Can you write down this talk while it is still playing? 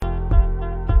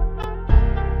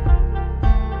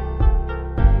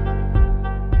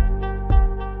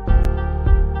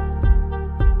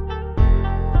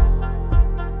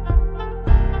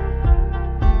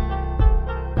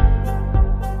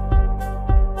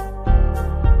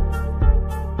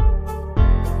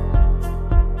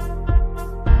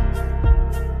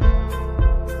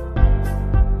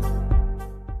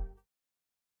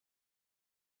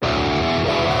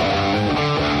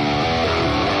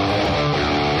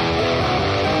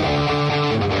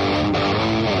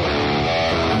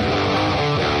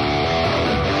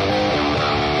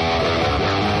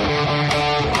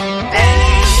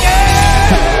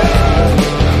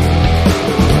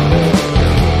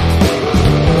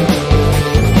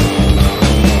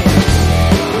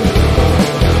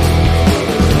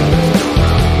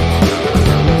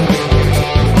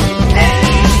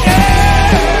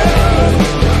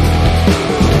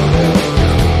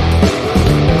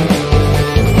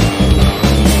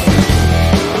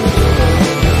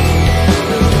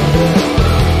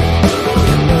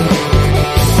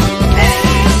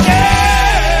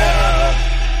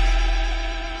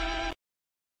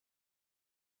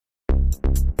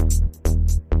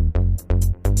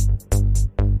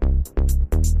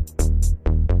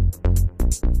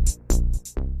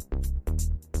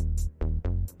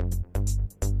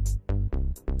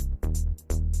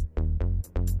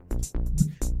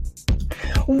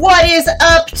is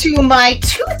up to my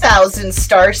 2000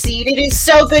 star seed. It is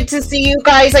so good to see you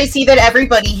guys. I see that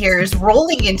everybody here is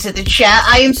rolling into the chat.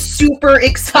 I am super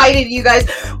excited, you guys.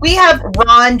 We have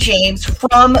Ron James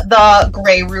from the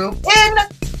Grey Room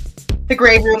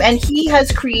and he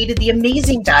has created the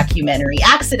amazing documentary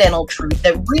Accidental Truth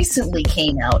that recently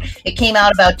came out. It came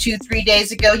out about 2-3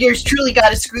 days ago. Yours truly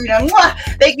got a screen on.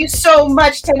 Thank you so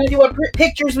much, 1091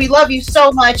 Pictures. We love you so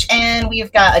much, and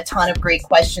we've got a ton of great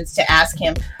questions to ask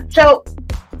him. So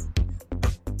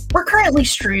we're currently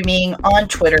streaming on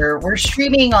Twitter, we're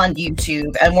streaming on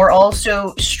YouTube, and we're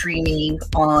also streaming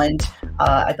on,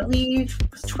 I believe,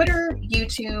 Twitter,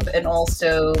 YouTube, and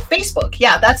also Facebook.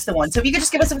 Yeah, that's the one. So if you could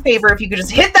just give us a favor, if you could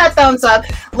just hit that thumbs up,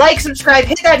 like, subscribe,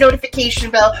 hit that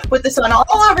notification bell, put this on all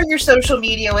over your social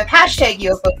media with hashtag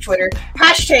UFO Twitter,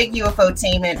 hashtag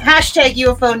UFOtainment, hashtag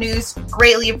UFO News.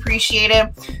 Greatly appreciate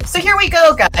it. So here we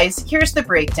go, guys. Here's the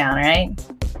breakdown, all right?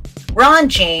 Ron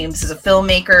James is a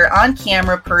filmmaker,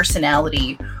 on-camera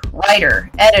personality, writer,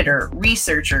 editor,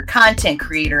 researcher, content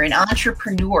creator, and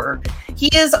entrepreneur. He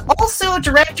is also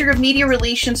director of media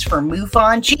relations for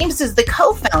MUFON. James is the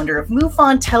co-founder of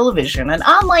MUFON Television, an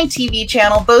online TV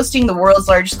channel boasting the world's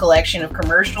largest collection of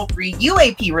commercial-free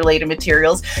UAP-related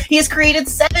materials. He has created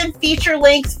 7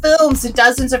 feature-length films and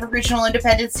dozens of original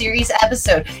independent series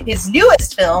episodes. His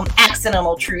newest film,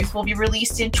 Accidental Truth, will be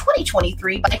released in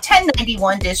 2023 by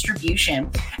 1091 Distribution.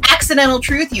 Accidental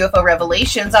Truth, UFO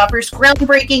Revelations, offers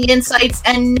groundbreaking insights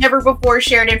and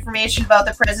never-before-shared information about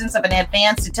the presence of an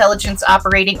advanced intelligence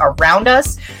operating around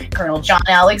us. Colonel John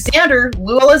Alexander,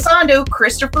 Lue Elizondo,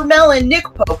 Christopher Mellon, Nick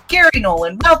Pope, Garry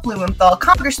Nolan, Ralph Blumenthal,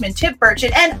 Congressman Tim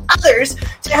Burchett, and others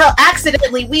to help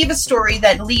accidentally weave a story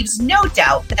that leaves no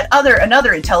doubt that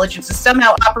another intelligence is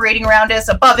somehow operating around us,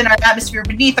 above in our atmosphere,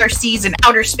 beneath our seas, in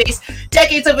outer space.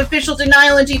 Decades of official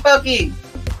denial and debunking.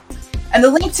 And the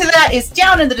link to that is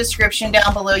down in the description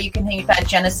down below. You can hit that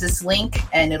Genesis link,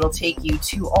 and it'll take you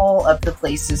to all of the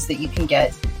places that you can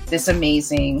get this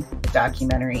amazing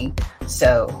documentary.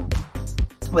 So,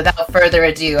 without further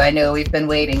ado, I know we've been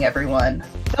waiting, everyone.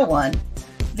 The one,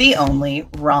 the only,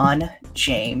 Ron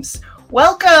James.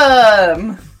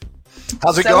 Welcome!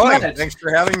 How's it going? Thanks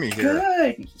for having me here.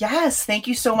 Good. Yes, thank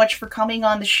you so much for coming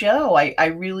on the show. I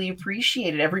really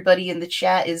appreciate it. Everybody in the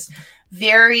chat is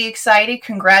very excited.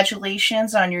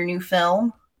 Congratulations on your new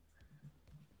film.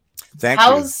 Thank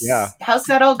you. Yeah. How's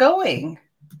that all going?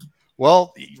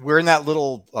 Well, we're in that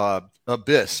little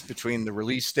abyss between the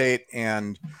release date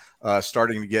and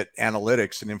starting to get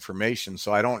analytics and information.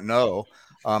 So I don't know.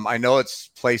 I know it's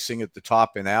placing at the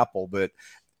top in Apple, but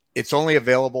it's only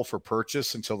available for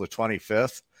purchase until the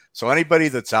 25th. So anybody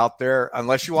that's out there,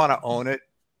 unless you want to own it,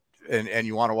 and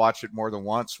you want to watch it more than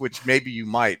once, which maybe you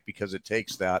might because it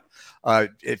takes that.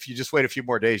 If you just wait a few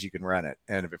more days, you can rent it,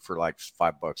 and if it for like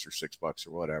 $5 or $6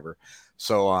 or whatever.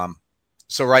 So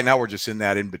right now we're just in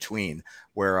that in between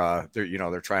where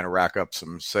they're trying to rack up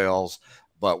some sales,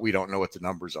 but we don't know what the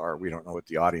numbers are. We don't know what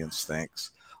the audience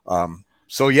thinks.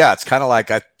 So yeah, it's kind of like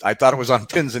I thought it was on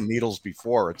pins and needles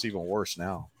before. It's even worse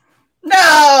now.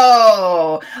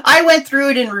 No, I went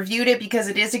through it and reviewed it because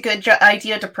it is a good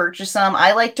idea to purchase them.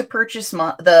 I like to purchase the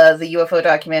UFO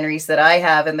documentaries that I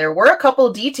have, and there were a couple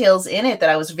of details in it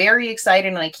that I was very excited,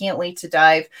 and I can't wait to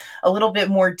dive a little bit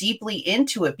more deeply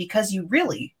into it because you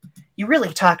really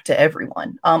talk to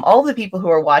everyone. All of the people who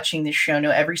are watching this show know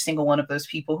every single one of those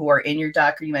people who are in your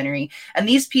documentary, and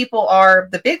these people are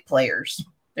the big players.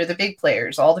 They're the big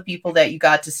players, all the people that you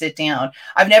got to sit down.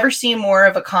 I've never seen more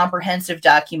of a comprehensive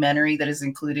documentary that has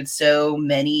included so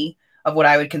many of what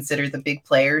I would consider the big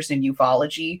players in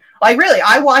ufology.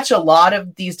 I watch a lot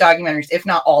of these documentaries, if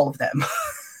not all of them.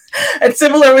 And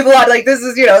similar with a lot, like this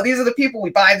is, these are the people, we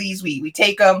buy these, we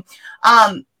take them.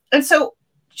 And so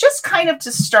just kind of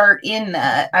to start in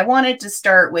that, I wanted to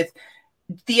start with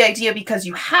the idea because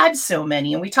you had so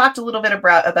many, and we talked a little bit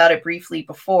about it briefly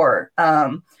before,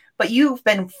 but you've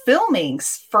been filming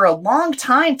for a long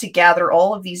time to gather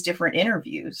all of these different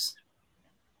interviews.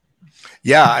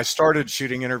 Yeah, I started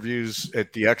shooting interviews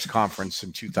at the X conference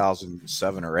in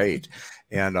 2007 or 8.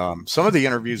 And some of the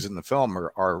interviews in the film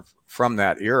are from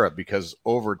that era because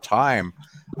over time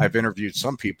I've interviewed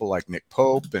some people like Nick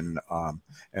Pope and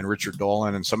Richard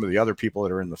Dolan and some of the other people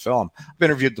that are in the film. I've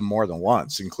interviewed them more than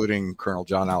once, including Colonel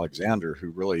John Alexander,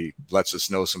 who really lets us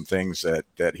know some things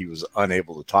that he was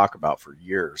unable to talk about for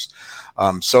years.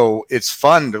 So it's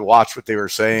fun to watch what they were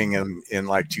saying in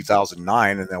like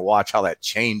 2009 and then watch how that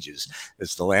changes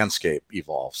as the landscape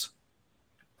evolves.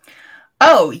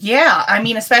 Oh, yeah. I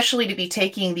mean, especially to be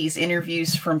taking these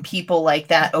interviews from people like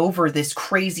that over this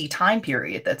crazy time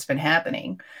period that's been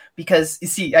happening. because you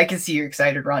see, I can see you're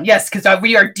excited, Ron. Yes, because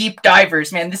we are deep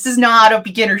divers, man. This is not a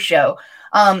beginner show,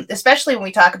 especially when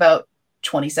we talk about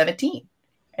 2017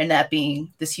 and that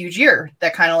being this huge year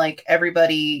that kind of like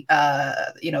everybody,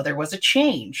 there was a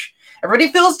change.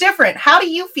 Everybody feels different. How do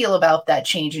you feel about that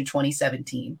change in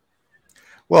 2017?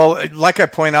 Well, like I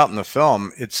point out in the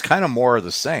film, it's kind of more of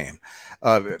the same.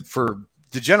 For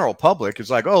the general public, it's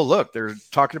like, oh, look, they're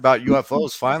talking about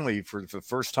UFOs finally for the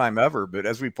first time ever. But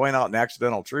as we point out in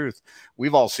Accidental Truth,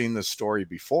 we've all seen this story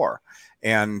before.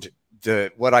 And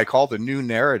what I call the new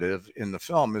narrative in the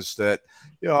film is that,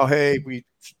 hey, we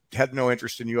had no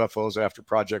interest in UFOs after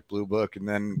Project Blue Book. And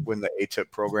then when the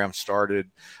ATIP program started,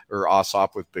 or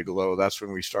OSOP with Bigelow, that's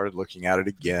when we started looking at it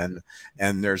again.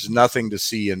 And there's nothing to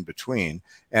see in between.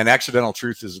 And Accidental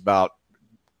Truth is about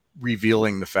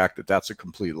revealing the fact that that's a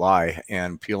complete lie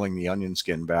and peeling the onion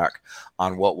skin back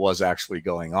on what was actually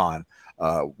going on,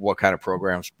 what kind of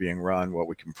programs are being run, what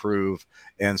we can prove,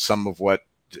 and some of what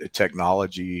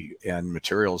technology and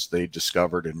materials they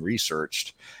discovered and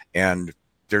researched. And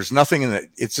there's nothing in it.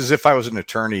 It's as if I was an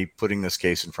attorney putting this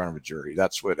case in front of a jury.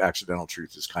 That's what Accidental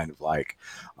Truth is kind of like.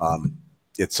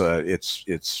 It's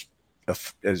as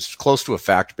close to a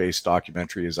fact-based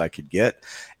documentary as I could get,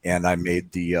 and I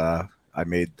made the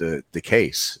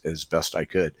case as best I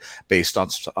could based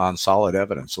on solid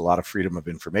evidence. A lot of Freedom of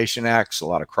Information Acts, a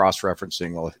lot of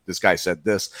cross-referencing. Well, this guy said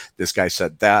this guy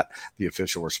said that. The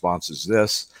official response is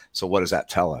this. So what does that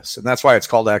tell us? And that's why it's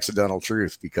called Accidental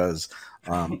Truth, because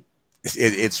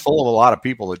it's full of a lot of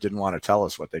people that didn't want to tell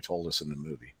us what they told us in the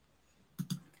movie.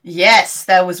 Yes,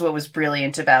 that was what was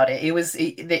brilliant about it.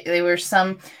 There was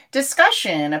some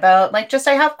discussion about like, just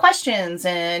I have questions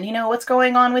and what's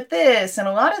going on with this. And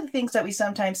a lot of the things that we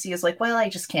sometimes see is like, well, I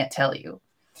just can't tell you.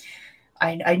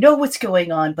 I know what's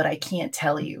going on, but I can't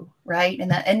tell you. Right.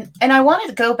 And I wanted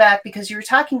to go back because you were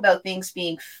talking about things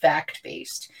being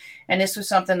fact-based. And this was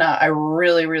something that I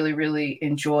really, really, really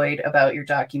enjoyed about your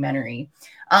documentary.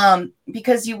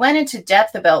 Because you went into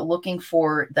depth about looking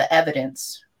for the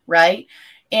evidence, right?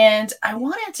 And I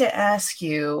wanted to ask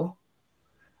you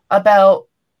about,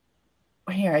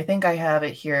 here, I think I have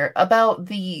it here, about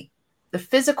the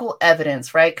physical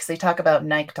evidence, right? Because they talk about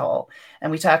Nyctal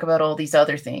and we talk about all these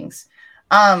other things.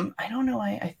 I don't know.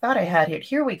 I thought I had it.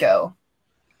 Here we go.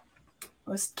 It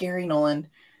was Garry Nolan.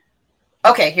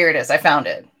 Okay, here it is. I found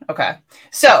it. Okay.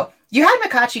 So you had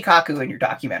Mikachi Kaku in your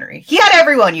documentary. He had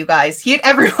everyone, you guys. He had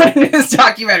everyone in his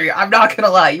documentary. I'm not going to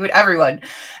lie. You had everyone.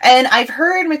 And I've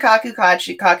heard Mikachi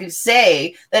Kaku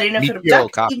say that in a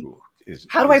Kaku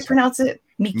how do I pronounce it?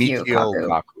 Mikio Kaku.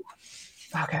 Kaku.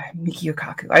 Okay, Mikio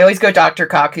Kaku. I always go Dr.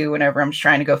 Kaku whenever I'm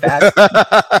trying to go fast.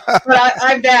 But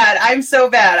I'm bad. I'm so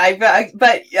bad.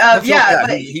 But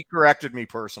he corrected me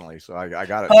personally, so I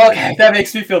got it. Okay, that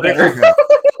makes me feel better.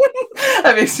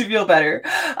 That makes me feel better.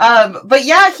 But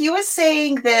yeah, he was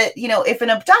saying that, if an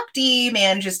abductee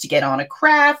manages to get on a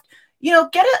craft,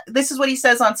 this is what he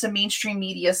says on some mainstream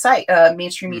media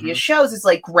media shows, is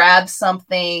like grab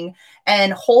something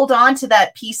and hold on to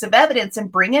that piece of evidence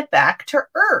and bring it back to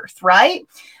Earth, right?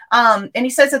 And he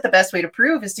says that the best way to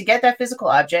prove is to get that physical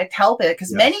object, help it,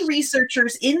 because many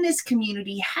researchers in this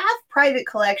community have private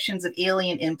collections of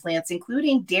alien implants,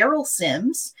 including Daryl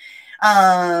Sims,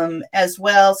 as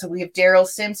well. So we have Daryl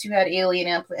Sims, who had alien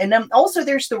implants, and then also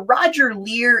there's the Roger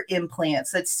Lear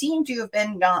implants that seem to have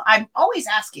been I'm always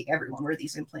asking everyone where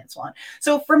these implants went.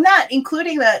 So from that,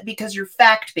 including that, because you're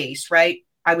fact-based, right?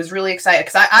 I was really excited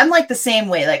because I'm like the same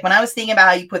way. Like when I was thinking about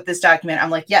how you put this document,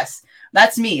 I'm like, yes,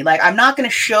 that's me. Like, I'm not going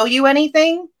to show you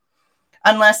anything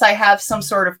unless I have some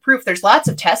sort of proof. There's lots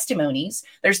of testimonies.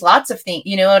 There's lots of things,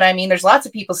 you know what I mean? There's lots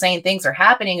of people saying things are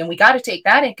happening, and we got to take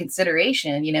that in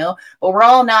consideration, but we're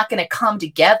all not going to come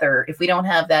together if we don't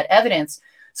have that evidence.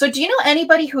 So do you know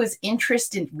anybody who is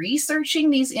interested in researching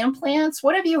these implants?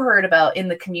 What have you heard about in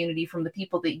the community from the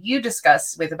people that you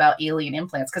discuss with about alien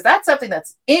implants? Because that's something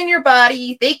that's in your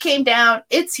body. They came down.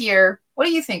 It's here. What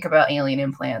do you think about alien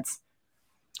implants?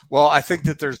 Well, I think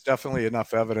that there's definitely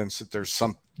enough evidence that there's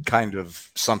some kind of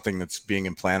something that's being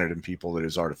implanted in people that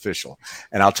is artificial.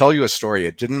 And I'll tell you a story.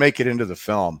 It didn't make it into the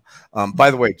film.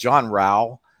 By the way, John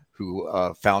Rao, who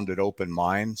founded Open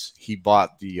Minds, he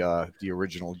bought the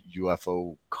original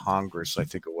UFO Congress, I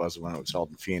think it was, when it was held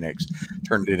in Phoenix,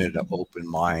 turned it into Open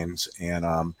Minds.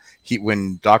 And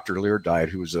when Dr. Lear died,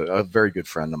 who was a very good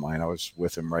friend of mine, I was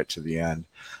with him right to the end.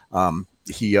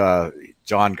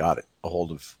 John got a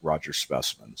hold of Roger's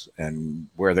specimens, and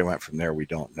where they went from there, we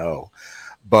don't know.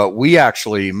 But we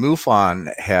actually,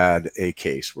 MUFON had a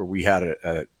case where we had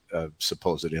a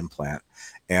supposed implant,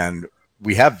 and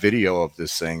we have video of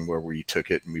this thing where we took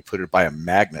it and we put it by a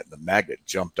magnet. The magnet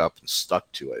jumped up and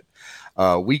stuck to it.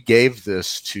 We gave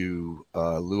this to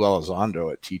Lue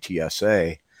Elizondo at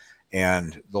TTSA,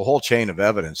 and the whole chain of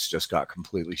evidence just got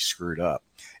completely screwed up.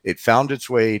 It found its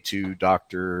way to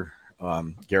Dr.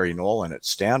 Garry Nolan at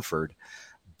Stanford,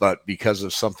 but because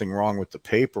of something wrong with the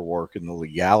paperwork and the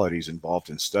legalities involved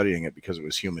in studying it, because it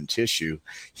was human tissue,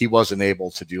 he wasn't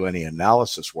able to do any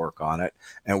analysis work on it.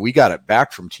 And we got it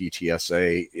back from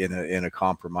TTSA in a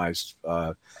compromised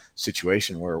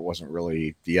situation where it wasn't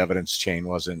really, the evidence chain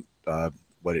wasn't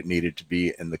what it needed to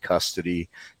be, and the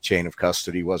chain of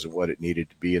custody wasn't what it needed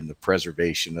to be, and the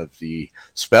preservation of the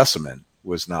specimen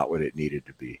was not what it needed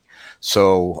to be.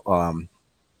 So,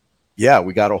 yeah,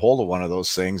 we got a hold of one of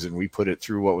those things and we put it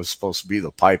through what was supposed to be the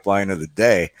pipeline of the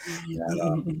day,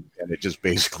 and it just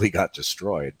basically got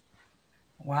destroyed.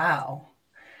 Wow.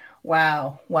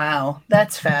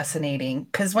 That's fascinating.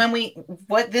 Because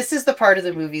this is the part of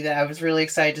the movie that I was really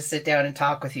excited to sit down and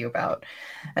talk with you about.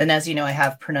 And as you know, I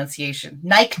have pronunciation.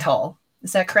 Nighthall.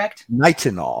 Is that correct?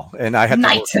 Nightinol. And I had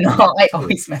Nightinol. I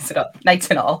always mess it up.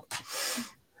 Nightinol.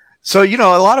 So, a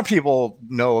lot of people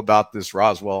know about this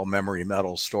Roswell memory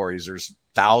metal stories. There's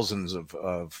thousands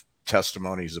of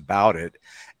testimonies about it.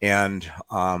 And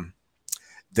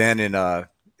then in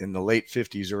the late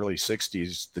 50s, early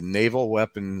 60s, the Naval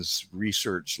Weapons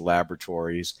Research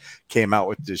Laboratories came out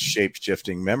with this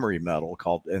shape-shifting memory metal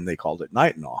they called it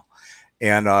nitinol.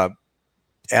 And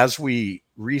as we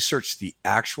research the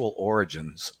actual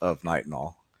origins of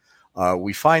nitinol,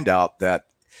 we find out that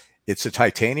it's a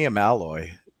titanium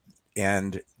alloy.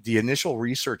 And the initial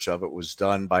research of it was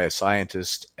done by a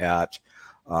scientist at,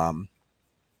 now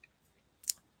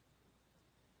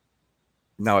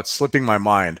it's slipping my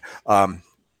mind. I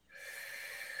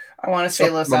want to say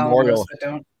Los Alamos, but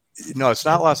don't. No, it's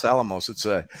not Los Alamos. It's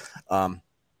a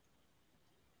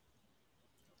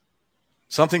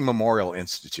something Memorial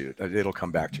Institute. It'll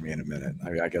come back to me in a minute.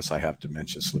 I guess I have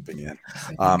dementia slipping in.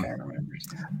 I remember.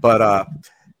 But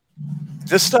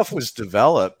this stuff was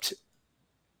developed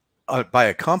by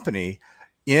a company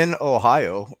in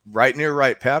Ohio, right near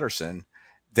Wright-Patterson,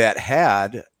 that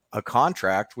had a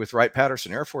contract with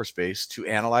Wright-Patterson Air Force Base to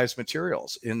analyze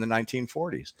materials in the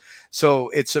 1940s. So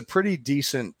it's a pretty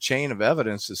decent chain of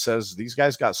evidence that says these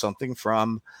guys got something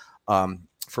from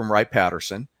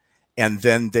Wright-Patterson, and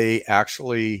then they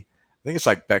actually, I think it's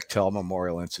like Bechtel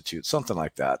Memorial Institute, something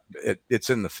like that. It's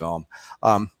in the film.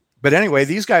 But anyway,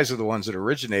 these guys are the ones that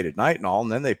originated nitinol,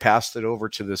 and then they passed it over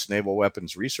to this Naval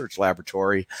Weapons Research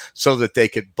Laboratory so that they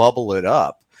could bubble it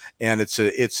up. And it's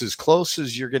as close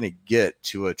as you're going to get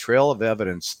to a trail of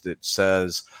evidence that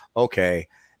says, okay,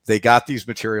 they got these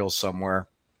materials somewhere,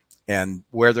 and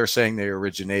where they're saying they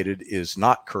originated is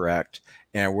not correct.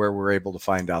 And where we're able to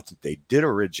find out that they did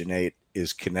originate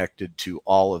is connected to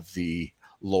all of the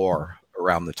lore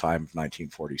around the time of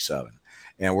 1947.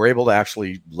 And we're able to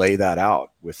actually lay that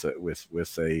out with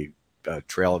a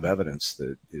trail of evidence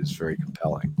that is very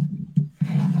compelling.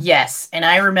 Yes, and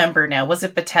I remember now. Was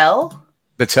it Battelle?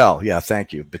 Battelle, yeah,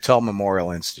 thank you. Battelle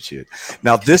Memorial Institute.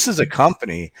 Now, this is a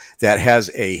company that has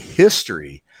a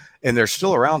history, and they're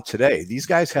still around today. These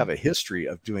guys have a history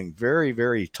of doing very,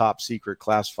 very top secret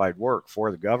classified work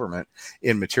for the government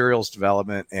in materials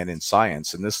development and in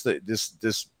science. And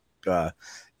this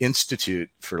institute,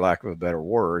 for lack of a better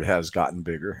word, has gotten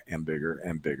bigger and bigger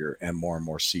and bigger and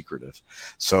more secretive.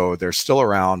 So they're still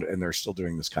around and they're still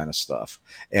doing this kind of stuff.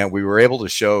 And we were able to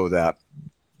show that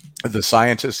the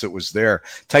scientists that was there,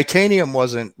 titanium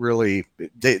wasn't really,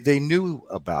 they knew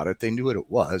about it. They knew what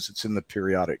it was. It's in the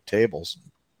periodic tables,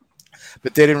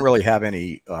 but they didn't really have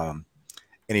anything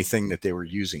that they were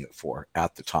using it for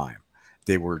at the time.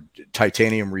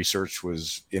 Titanium research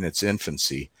was in its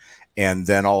infancy. And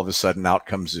then all of a sudden out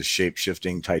comes this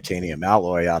shape-shifting titanium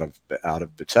alloy out of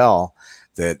Battelle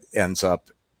that ends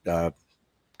up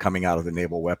coming out of the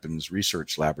Naval Weapons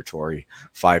Research Laboratory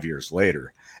 5 years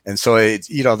later. And so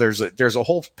there's a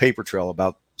whole paper trail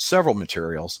about several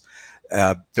materials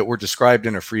that were described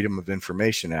in a Freedom of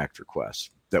Information Act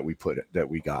request that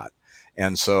we got.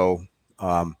 And so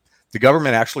the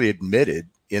government actually admitted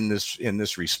in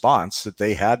this response that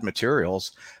they had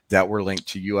materials that were linked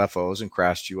to UFOs and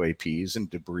crashed UAPs and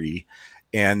debris.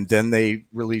 And then they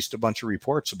released a bunch of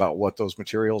reports about what those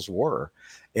materials were.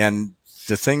 And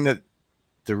the thing that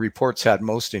the reports had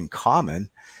most in common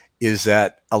is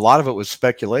that a lot of it was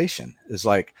speculation. It's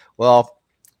like, well,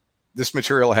 this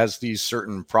material has these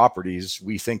certain properties.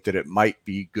 We think that it might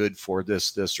be good for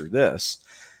this, or this.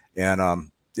 And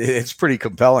it's pretty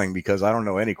compelling because I don't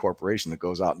know any corporation that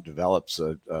goes out and develops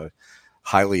a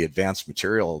highly advanced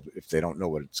material if they don't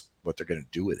know what they're going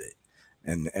to do with it.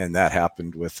 And that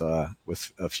happened with a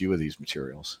few of these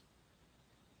materials.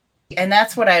 And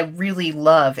that's what I really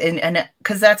love. And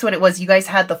because that's what it was. You guys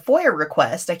had the FOIA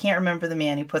request. I can't remember the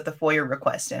man who put the FOIA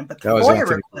request in, but the FOIA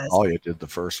request. Oh, you did the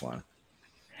first one.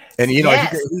 And,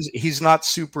 he's not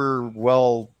super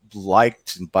well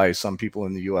liked by some people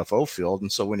in the UFO field.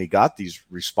 And so when he got these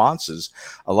responses,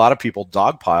 a lot of people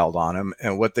dogpiled on him.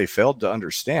 And what they failed to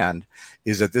understand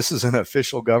is that this is an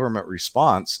official government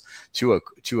response to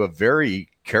a very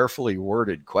carefully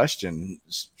worded question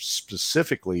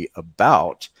specifically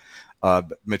about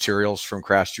materials from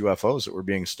crashed UFOs that were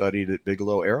being studied at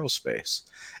Bigelow Aerospace.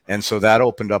 And so that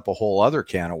opened up a whole other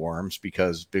can of worms,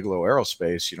 because Bigelow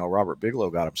Aerospace, Robert Bigelow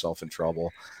got himself in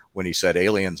trouble when he said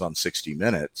aliens on 60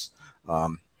 Minutes. A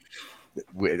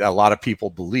lot of people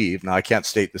believe, now I can't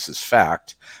state this as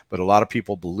fact, but a lot of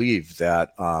people believe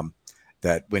that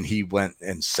that when he went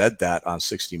and said that on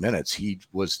 60 Minutes, he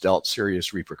was dealt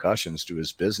serious repercussions to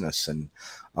his business. And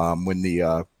when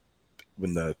the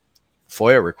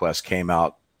FOIA request came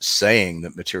out saying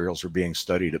that materials were being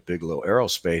studied at Bigelow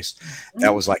Aerospace,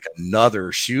 that was like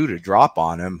another shoe to drop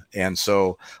on him. And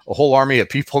so a whole army of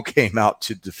people came out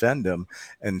to defend him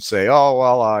and say, oh,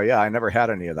 well, yeah, I never had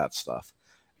any of that stuff.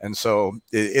 And so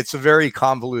it's a very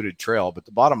convoluted trail, but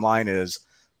the bottom line is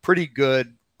pretty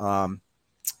good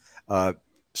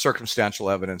circumstantial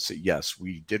evidence that, yes,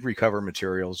 we did recover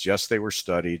materials. Yes, they were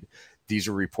studied. These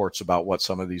are reports about what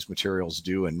some of these materials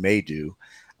do and may do.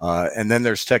 And then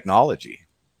there's technology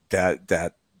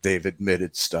that they've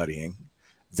admitted studying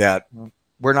that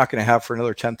we're not going to have for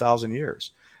another 10,000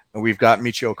 years. And we've got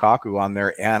Michio Kaku on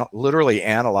there literally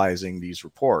analyzing these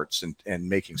reports and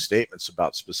making statements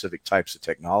about specific types of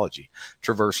technology,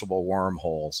 traversable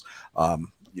wormholes,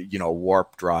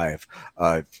 warp drive,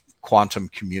 quantum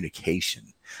communication,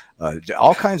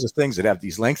 all kinds of things that have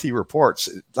these lengthy reports.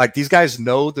 Like, these guys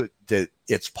know that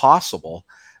it's possible,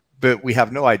 but we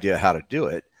have no idea how to do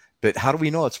it. But how do we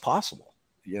know it's possible?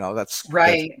 That's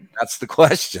right. That's the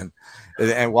question.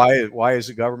 And why is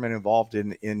the government involved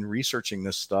in researching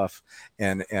this stuff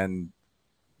and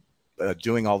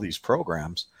doing all these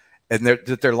programs and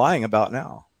that they're lying about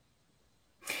now?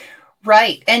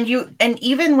 Right. And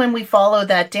even when we follow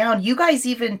that down, you guys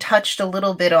even touched a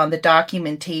little bit on the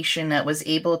documentation that was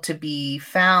able to be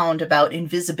found about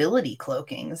invisibility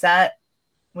cloaking. Was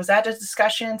that a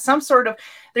discussion? Some sort of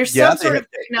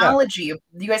technology. Yeah.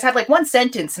 You guys had like one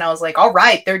sentence, and I was like, "All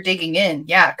right, they're digging in."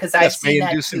 Yeah, because I've seen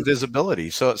that induce invisibility.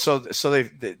 So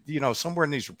they somewhere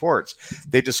in these reports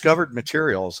they discovered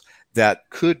materials that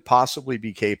could possibly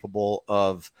be capable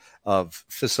of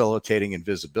facilitating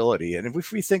invisibility. And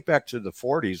if we think back to the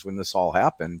 40s when this all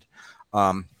happened,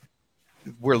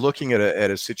 we're looking at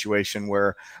a situation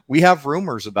where we have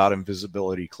rumors about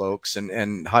invisibility cloaks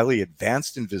and highly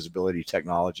advanced invisibility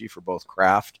technology for both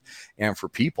craft and for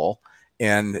people.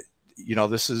 And,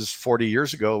 this is 40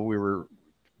 years ago,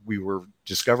 we were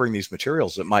discovering these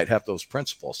materials that might have those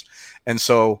principles. And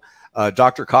so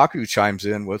Dr. Kaku chimes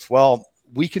in with, well,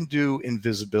 we can do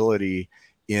invisibility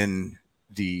in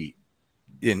a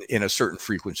certain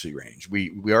frequency range.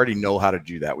 We already know how to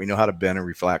do that. We know how to bend and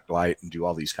reflect light and do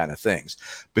all these kind of things.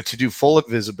 But to do full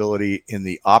invisibility in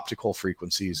the optical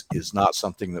frequencies is not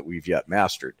something that we've yet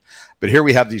mastered. But here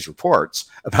we have these reports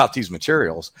about these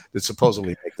materials that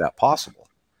supposedly make that possible.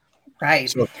 Right.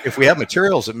 So if we have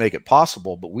materials that make it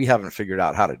possible, but we haven't figured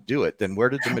out how to do it, then where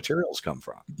did the materials come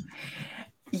from?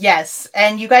 Yes.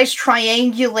 And you guys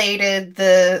triangulated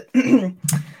the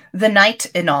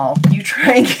nitinol. You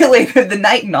triangulated the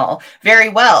nitinol very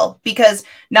well, because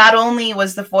not only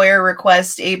was the FOIA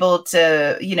request able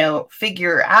to,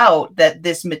 figure out that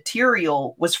this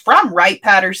material was from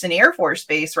Wright-Patterson Air Force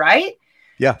Base, right?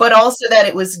 Yeah. But also that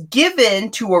it was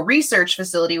given to a research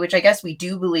facility, which I guess we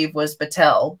do believe was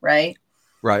Battelle, right?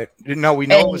 Right. No, we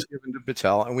know it was given to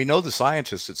Battelle, and we know the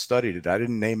scientists that studied it. I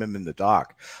didn't name him in the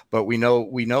doc, but we know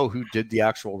who did the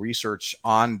actual research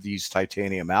on these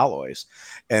titanium alloys.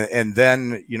 And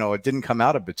then, it didn't come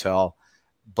out of Battelle,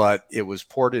 but it was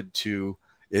ported to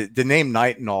the name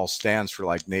nitinol stands for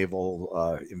like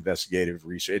Naval Investigative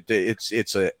Research.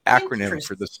 It's an acronym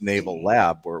for this naval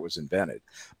lab where it was invented,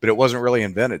 but it wasn't really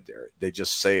invented there. They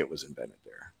just say it was invented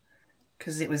there.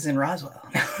 Because it was in Roswell.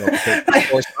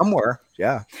 Or somewhere,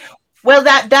 yeah. Well,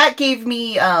 that gave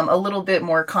me a little bit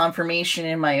more confirmation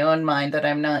in my own mind that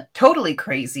I'm not totally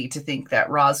crazy to think that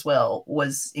Roswell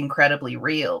was incredibly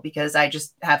real, because I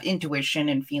just have intuition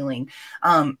and feeling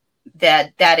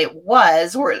that it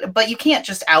was. But you can't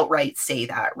just outright say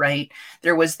that, right?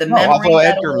 There was the memory. Although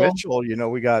Edgar Mitchell,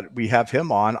 we have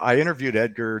him on. I interviewed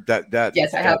Edgar.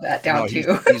 Yes, I have that down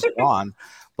too. He's on,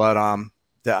 but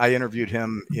I interviewed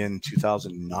him in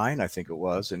 2009, I think it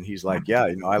was, and he's like, yeah,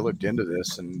 I looked into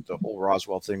this, and the whole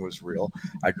Roswell thing was real.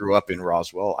 I grew up in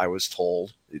Roswell. I was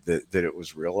told that it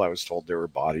was real. I was told there were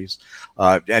bodies,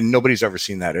 and nobody's ever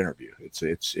seen that interview.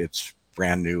 It's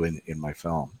brand new in my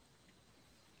film.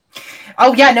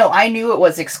 Oh yeah, no, I knew it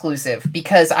was exclusive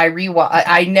because I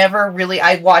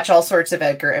watch all sorts of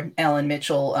Edgar Allan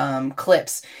Mitchell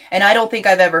clips, and I don't think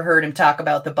I've ever heard him talk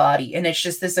about the body. And it's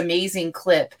just this amazing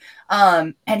clip.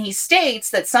 And he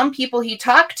states that some people he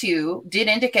talked to did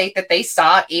indicate that they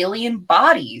saw alien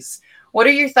bodies. What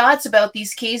are your thoughts about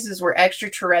these cases where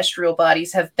extraterrestrial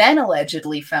bodies have been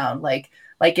allegedly found, like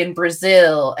in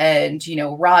Brazil and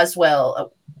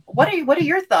Roswell? What are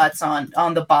your thoughts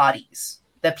on the bodies?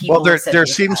 Well, there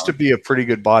seems to be a pretty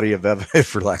good body of evidence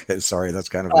for sorry, that's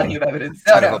kind of body of evidence.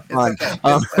 No,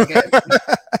 it's okay.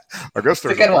 I guess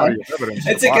there's a good body one. Of evidence.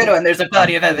 It's a good one. There's a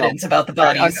body of evidence about the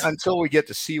bodies. Until we get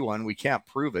to see one, we can't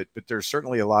prove it, but there's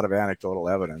certainly a lot of anecdotal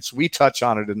evidence. We touch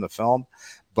on it in the film,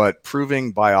 but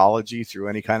proving biology through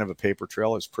any kind of a paper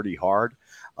trail is pretty hard.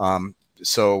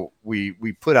 So we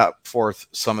put out forth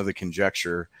some of the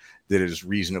conjecture that is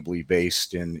reasonably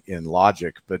based in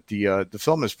logic, but the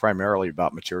film is primarily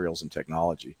about materials and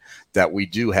technology that we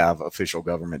do have official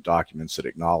government documents that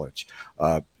acknowledge.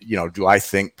 Do I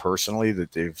think personally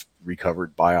that they've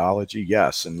recovered biology?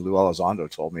 Yes, and Lue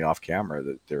Elizondo told me off camera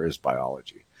that there is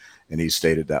biology, and he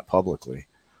stated that publicly.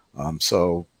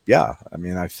 So yeah, I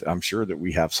mean, I'm sure that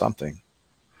we have something.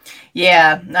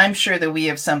 Yeah, I'm sure that we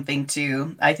have something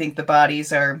too. I think the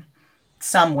bodies are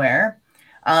somewhere.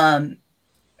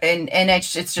 And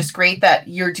it's just great that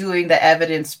you're doing the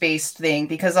evidence-based thing,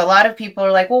 because a lot of people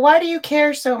are like, well, why do you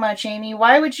care so much, Amy?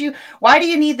 Why do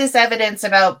you need this evidence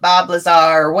about Bob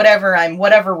Lazar or whatever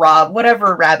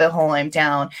rabbit hole I'm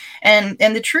down? And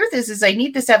the truth is I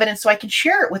need this evidence so I can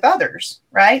share it with others,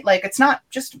 right? Like, it's not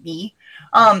just me.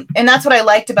 And that's what I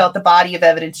liked about the body of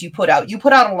evidence you put out. You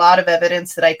put out a lot of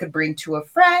evidence that I could bring to a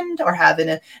friend or have in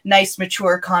a nice,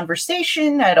 mature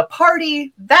conversation at a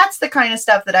party. That's the kind of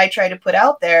stuff that I try to put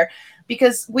out there,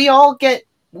 because we all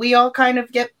kind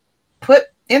of get put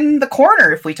in the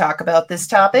corner if we talk about this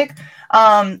topic.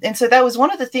 And so that was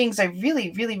one of the things I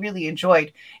really, really, really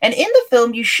enjoyed. And in the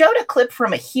film, you showed a clip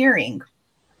from a hearing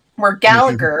where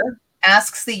Gallagher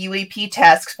asks the UAP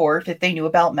task force if they knew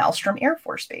about Maelstrom Air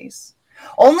Force Base.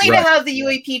 Only to have the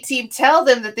UAP team tell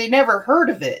them that they never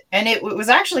heard of it. And it was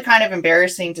actually kind of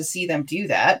embarrassing to see them do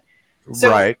that.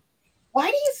 So why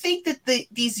do you think that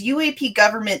these UAP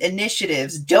government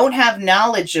initiatives don't have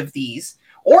knowledge of these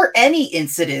or any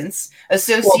incidents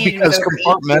associated with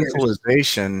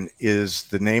compartmentalization is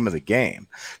the name of the game.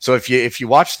 So if you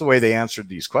watch the way they answered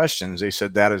these questions, they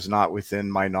said that is not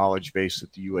within my knowledge base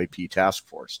at the UAP task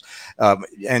force.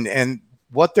 And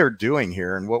what they're doing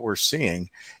here and what we're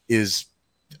seeing is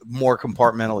more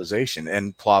compartmentalization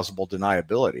and plausible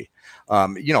deniability.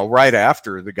 Right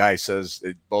after the guy says,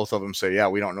 both of them say, yeah,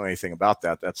 we don't know anything about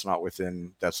that. That's not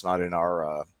in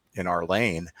our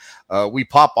lane. We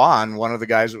pop on one of the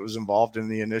guys that was involved in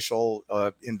the initial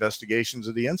investigations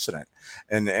of the incident.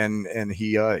 And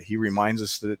he reminds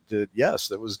us that yes,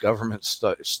 that was government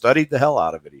studied the hell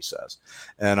out of it, he says.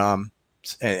 And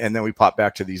then we pop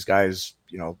back to these guys,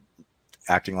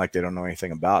 acting like they don't know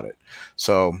anything about it.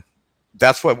 So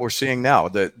that's what we're seeing now.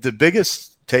 The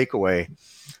biggest takeaway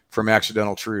from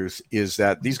Accidental Truth is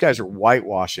that these guys are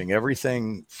whitewashing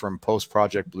everything from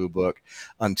post-Project Blue Book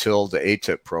until the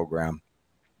ATIP program,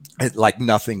 like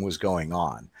nothing was going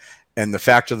on. And the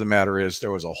fact of the matter is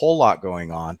there was a whole lot going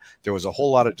on. There was a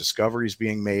whole lot of discoveries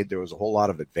being made. There was a whole lot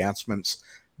of advancements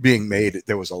being made.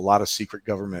 There was a lot of secret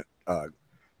government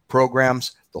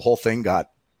programs. The whole thing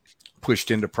got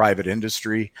pushed into private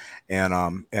industry,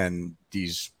 and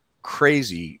these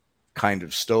crazy kind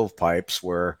of stovepipes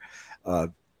where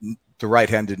the right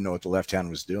hand didn't know what the left hand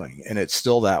was doing, and it's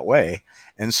still that way.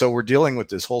 And so we're dealing with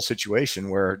this whole situation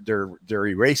where they're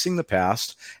erasing the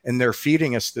past and they're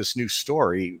feeding us this new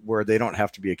story where they don't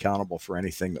have to be accountable for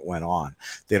anything that went on.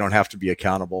 They don't have to be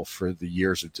accountable for the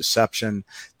years of deception.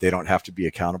 They don't have to be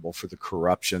accountable for the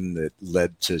corruption that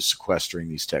led to sequestering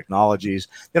these technologies.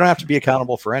 They don't have to be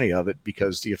accountable for any of it,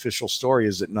 because the official story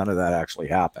is that none of that actually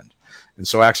happened. And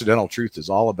so Accidental Truth is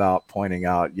all about pointing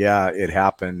out, yeah, it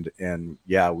happened, and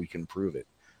yeah, we can prove it.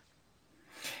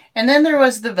 And then there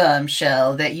was the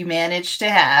bombshell that you managed to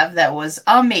have that was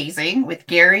amazing with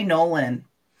Garry Nolan.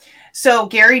 So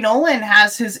Garry Nolan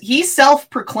he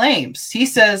self-proclaims. He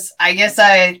says, I guess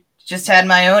I just had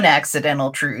my own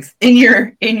accidental truth in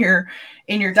your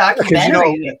in your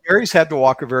documentary. Garry's had to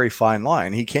walk a very fine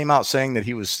line. He came out saying that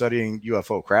he was studying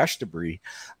UFO crash debris,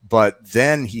 but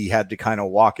then he had to kind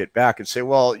of walk it back and say,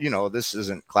 well, this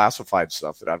isn't classified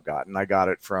stuff that I've gotten. I got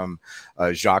it from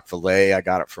Jacques Vallée. I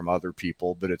got it from other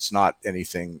people, but it's not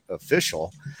anything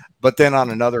official. But then on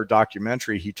another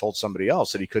documentary, he told somebody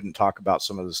else that he couldn't talk about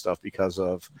some of the stuff because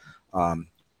of,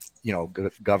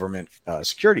 government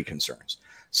security concerns.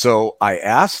 So I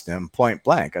asked him point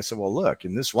blank, I said, well, look,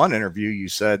 in this one interview, you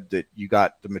said that you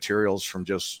got the materials from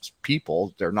just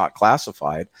people. They're not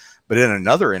classified. But in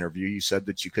another interview, you said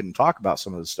that you couldn't talk about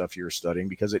some of the stuff you were studying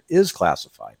because it is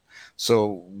classified.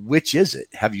 So which is it?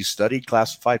 Have you studied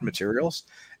classified materials?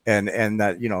 And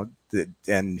that,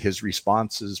 and his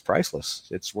response is priceless.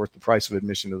 It's worth the price of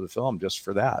admission to the film just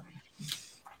for that.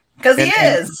 Because he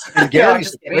is. And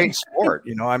Garry's a great sport.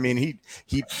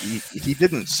 He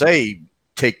didn't say,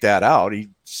 take that out. He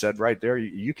said right there,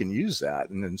 you can use that.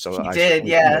 And then so I did.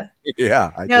 Yeah.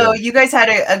 Yeah. You guys had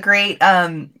a great,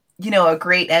 a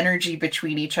great energy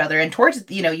between each other. And towards,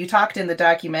 you talked in the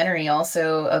documentary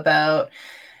also about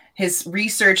his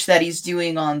research that he's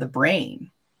doing on the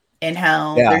brain and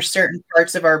how there's certain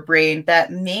parts of our brain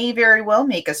that may very well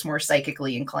make us more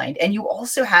psychically inclined. And you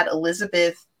also had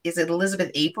Elizabeth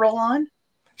April on?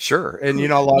 Sure. And,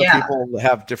 a lot of people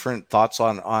have different thoughts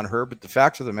on her, but the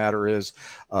fact of the matter is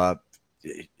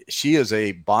she is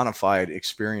a bona fide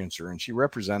experiencer, and she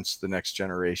represents the next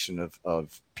generation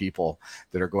of people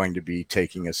that are going to be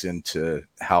taking us into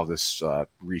how this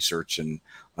research and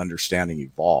understanding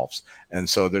evolves. And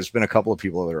so there's been a couple of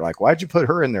people that are like, why'd you put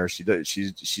her in there?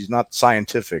 She's not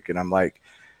scientific. And I'm like,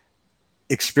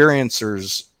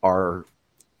 experiencers are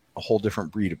a whole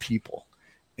different breed of people.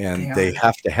 And they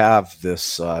have to have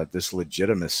this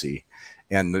legitimacy.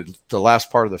 And the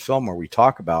last part of the film where we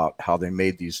talk about how they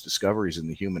made these discoveries in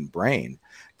the human brain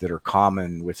that are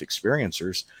common with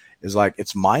experiencers is like,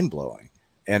 it's mind blowing,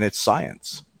 and it's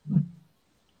science.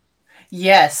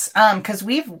 Yes, because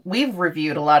we've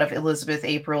reviewed a lot of Elizabeth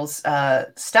April's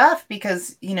stuff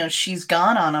because she's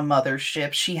gone on a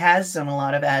mothership. She has done a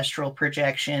lot of astral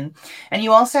projection, and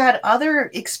you also had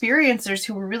other experiencers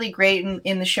who were really great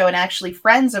in the show and actually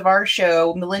friends of our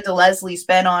show. Melinda Leslie's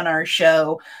been on our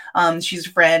show. She's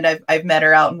a friend. I've met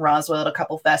her out in Roswell at a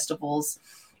couple festivals,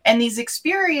 and these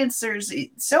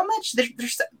experiencers so much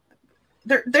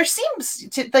there seems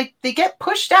to like they get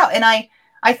pushed out, and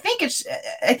I think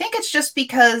it's just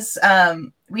because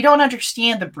we don't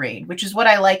understand the brain, which is what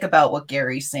I like about what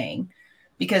Garry's saying,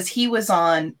 because he was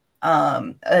in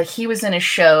a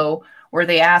show where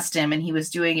they asked him, and he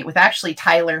was doing it with actually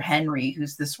Tyler Henry,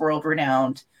 who's this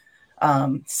world-renowned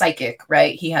psychic,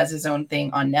 right? He has his own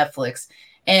thing on Netflix,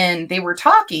 and they were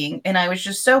talking, and I was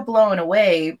just so blown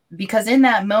away because in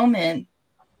that moment,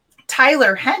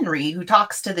 Tyler Henry, who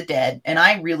talks to the dead, and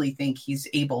I really think he's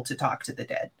able to talk to the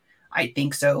dead. I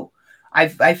think so.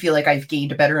 I feel like I've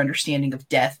gained a better understanding of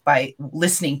death by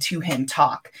listening to him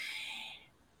talk.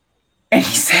 And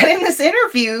he said in this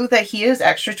interview that he has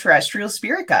extraterrestrial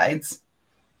spirit guides.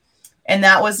 And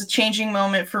that was a changing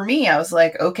moment for me. I was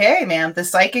like, okay, man, the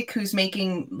psychic who's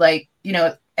making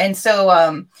and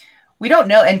so we don't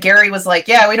know. And Garry was like,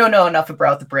 yeah, we don't know enough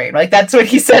about the brain. Like, that's what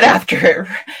he said after,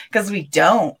 because we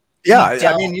don't. Yeah.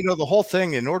 I mean, the whole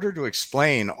thing, in order to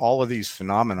explain all of these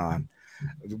phenomenon,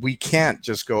 we can't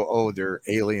just go, oh, they're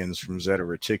aliens from Zeta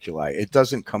Reticuli. It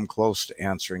doesn't come close to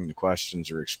answering the questions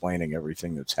or explaining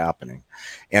everything that's happening.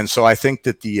 And so I think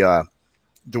that the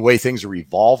way things are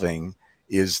evolving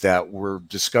is that we're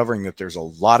discovering that there's a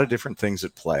lot of different things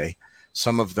at play.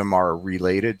 Some of them are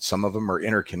related. Some of them are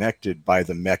interconnected by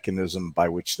the mechanism by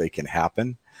which they can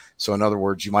happen. So in other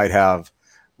words, you might have,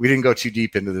 we didn't go too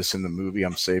deep into this in the movie.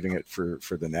 I'm saving it for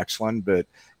the next one, but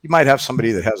you might have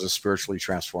somebody that has a spiritually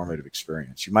transformative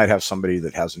experience. You might have somebody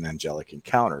that has an angelic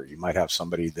encounter. You might have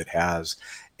somebody that has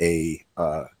an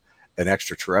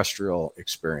extraterrestrial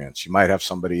experience. You might have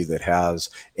somebody that has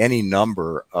any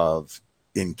number of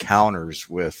encounters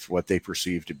with what they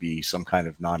perceive to be some kind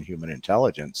of non-human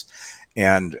intelligence.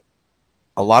 And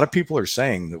a lot of people are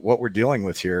saying that what we're dealing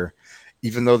with here,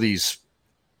 even though these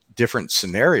different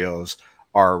scenarios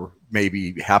are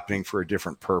maybe happening for a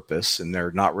different purpose and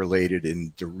they're not related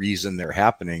in the reason they're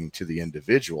happening to the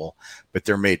individual, but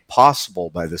they're made possible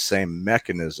by the same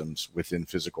mechanisms within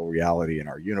physical reality in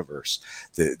our universe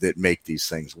that make these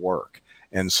things work.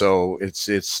 And so it's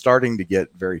starting to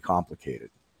get very complicated.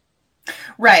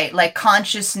 Right. Like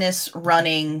consciousness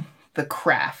running the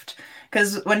craft.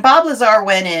 Because when Bob Lazar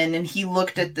went in and he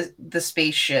looked at the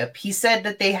spaceship, he said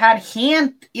that they had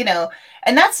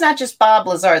and that's not just Bob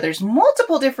Lazar. There's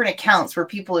multiple different accounts where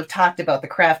people have talked about the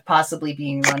craft possibly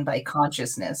being run by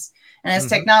consciousness. And as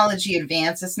technology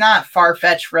advances, it's not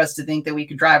far-fetched for us to think that we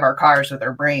could drive our cars with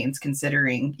our brains,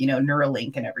 considering,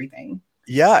 Neuralink and everything.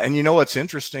 Yeah. And what's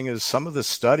interesting is some of the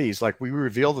studies, like we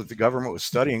revealed that the government was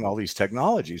studying all these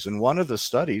technologies. And one of the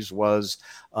studies was,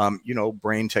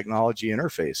 brain technology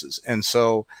interfaces. And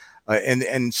so,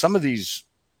 and some of these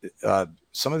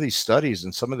studies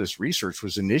and some of this research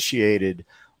was initiated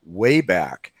way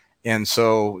back. And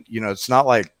so, it's not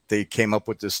like they came up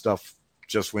with this stuff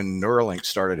just when Neuralink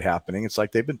started happening. It's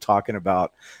like they've been talking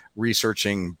about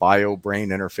researching bio-brain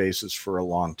interfaces for a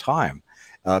long time.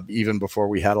 Even before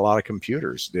we had a lot of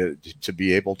computers to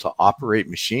be able to operate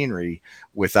machinery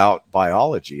without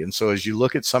biology. And so as you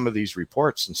look at some of these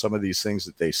reports and some of these things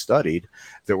that they studied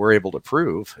that we're able to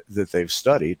prove that they've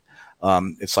studied,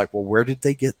 it's like, well, where did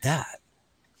they get that?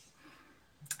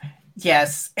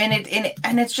 Yes. And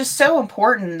it's just so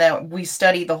important that we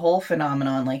study the whole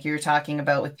phenomenon, like you're talking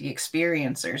about with the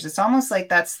experiencers. It's almost like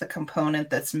that's the component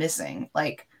that's missing.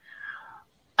 Like,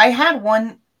 I had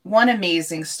one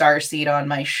amazing starseed on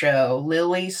my show,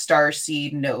 Lily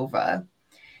Starseed Nova,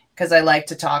 because I like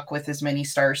to talk with as many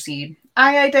starseed.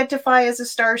 I identify as a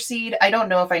starseed. I don't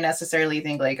know if I necessarily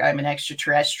think like I'm an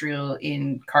extraterrestrial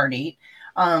incarnate,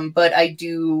 but I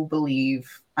do believe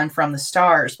I'm from the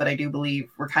stars, but I do believe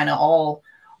we're kind of all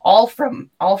from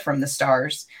the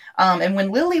stars. And when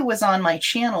Lily was on my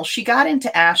channel, she got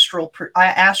into astral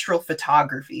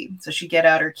photography. So she'd get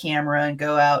out her camera and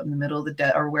go out in the middle of the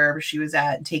day or wherever she was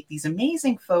at and take these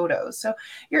amazing photos. So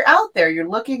you're out there, you're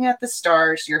looking at the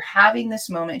stars, you're having this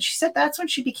moment. And she said that's when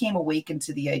she became awakened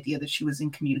to the idea that she was in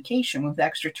communication with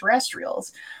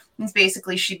extraterrestrials. And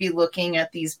basically, she'd be looking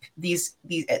at these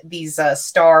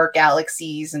star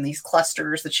galaxies and these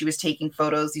clusters that she was taking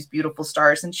photos, these beautiful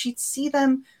stars, and she'd see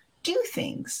them do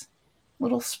things.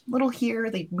 Little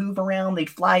here, they'd move around, they'd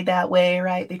fly that way,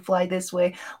 right? They'd fly this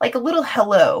way, like a little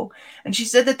hello. And she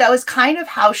said that was kind of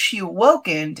how she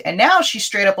awakened. And now she's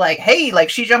straight up like, hey, like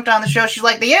she jumped on the show. She's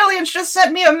like, the aliens just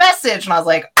sent me a message. And I was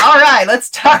like, all right, let's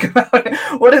talk about it.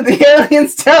 What did the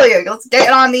aliens tell you? Let's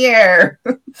get on the air.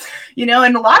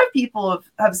 And a lot of people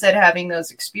have said having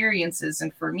those experiences.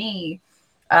 And for me,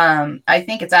 I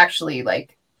think it's actually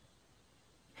like,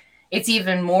 it's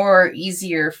even more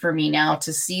easier for me now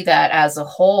to see that as a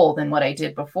whole than what I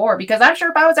did before. Because I'm sure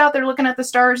if I was out there looking at the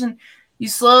stars and you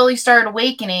slowly start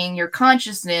awakening your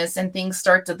consciousness and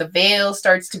the veil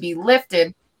starts to be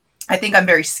lifted, I think I'm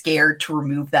very scared to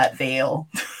remove that veil.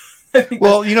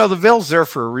 Well, the veil's there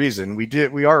for a reason.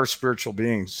 We are spiritual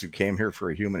beings who came here for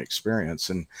a human experience.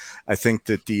 And I think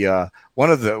that the one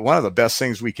of the best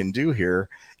things we can do here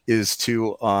is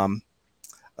to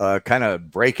kind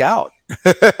of break out.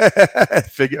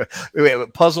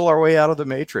 Puzzle our way out of the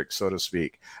matrix, so to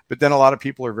speak. But then a lot of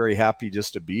people are very happy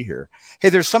just to be here. Hey,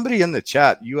 there's somebody in the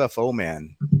chat, UFO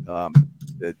Man,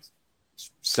 that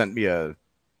sent me a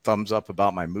thumbs up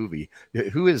about my movie.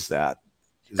 Who is that?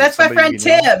 That's my friend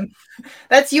Tim.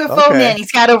 That's UFO Man.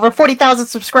 He's got over 40,000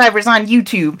 subscribers on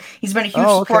YouTube. He's been a huge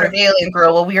supporter of Alien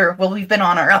Girl we've been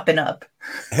on our up and up.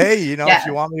 Hey, if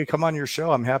you want me to come on your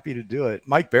show, I'm happy to do it.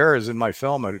 Mike Baer is in my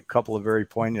film at a couple of very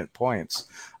poignant points.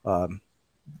 So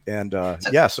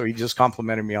he just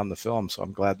complimented me on the film. So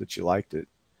I'm glad that you liked it.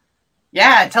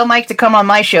 Yeah. Tell Mike to come on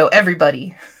my show,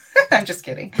 everybody. I'm just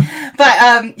kidding. But,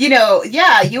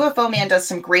 UFO Man does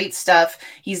some great stuff.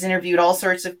 He's interviewed all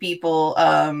sorts of people.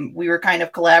 We were kind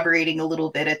of collaborating a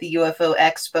little bit at the UFO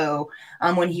Expo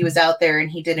when he was out there, and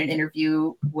he did an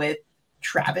interview with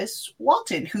Travis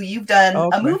Walton, who you've done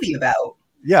a movie about.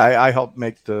 Yeah, I helped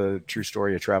make the true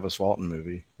story of Travis Walton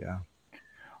movie. Yeah.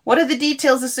 What are the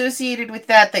details associated with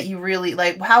that you really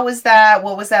like? How was that?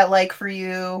 What was that like for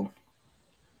you?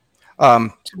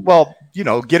 Well,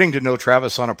 getting to know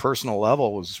Travis on a personal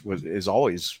level is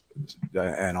always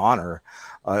an honor.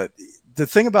 The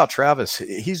thing about Travis,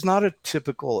 he's not a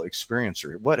typical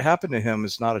experiencer. What happened to him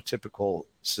is not a typical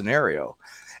scenario.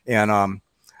 And,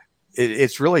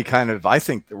 it's really kind of, I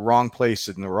think, the wrong place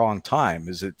in the wrong time.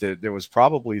 Is that there was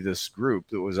probably this group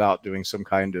that was out doing some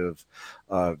kind of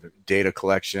data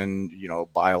collection,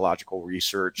 biological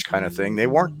research kind of thing. They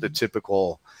weren't the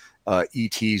typical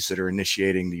ETs that are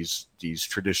initiating these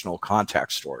traditional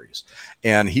contact stories.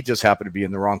 And he just happened to be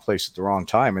in the wrong place at the wrong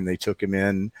time. And they took him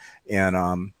in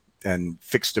and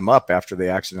fixed him up after they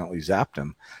accidentally zapped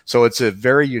him. So it's a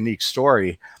very unique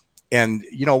story. And,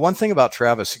 one thing about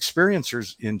Travis,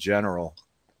 experiencers in general,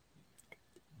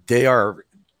 they are,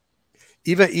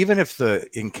 even if the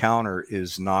encounter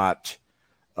is not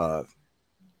uh,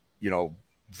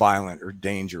 violent or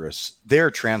dangerous,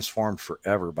 they're transformed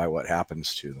forever by what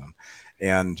happens to them.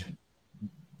 And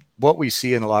what we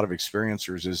see in a lot of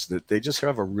experiencers is that they just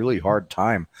have a really hard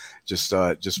time just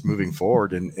moving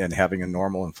forward and having a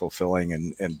normal and fulfilling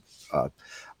and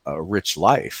a rich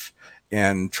life.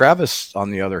 And Travis,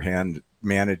 on the other hand,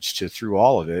 managed to, through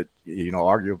all of it,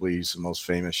 arguably he's the most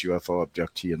famous UFO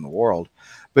abductee in the world,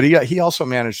 but he also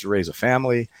managed to raise a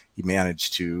family. He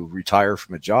managed to retire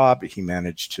from a job. He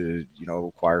managed to,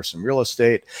 acquire some real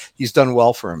estate. He's done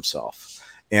well for himself.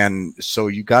 And so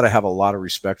you got to have a lot of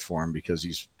respect for him, because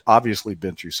he's obviously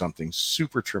been through something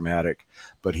super traumatic,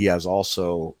 but he has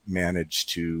also managed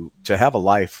to have a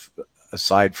life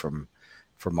aside from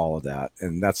all of that.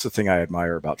 And that's the thing I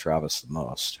admire about Travis the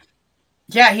most.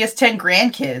 Yeah, he has 10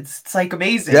 grandkids. It's like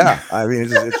amazing. Yeah, I mean,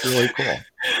 it's really cool.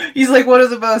 He's like one of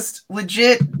the most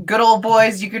legit good old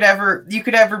boys you could ever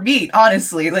meet,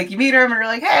 honestly. Like, you meet him and you're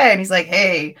like, hey, and he's like,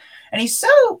 hey. And he's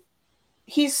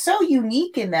so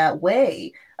unique in that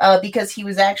way, because he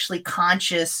was actually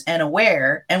conscious and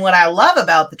aware. And what I love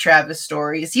about the Travis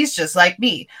story is he's just like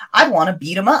me. I'd want to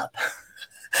beat him up.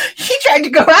 He tried to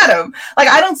go at him. Like,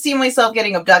 I don't see myself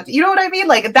getting abducted. You know what I mean?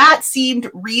 Like, that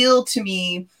seemed real to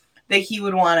me, that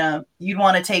you'd want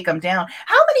to take him down.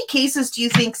 How many cases do you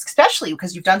think, especially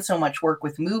because you've done so much work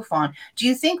with MUFON, do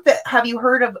you think have you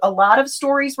heard of a lot of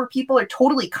stories where people are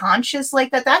totally conscious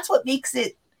like that? That's what makes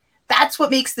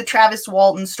the Travis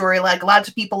Walton story, like, a lot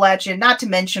of people latch in, not to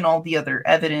mention all the other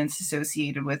evidence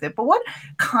associated with it. But what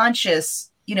conscious,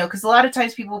 because a lot of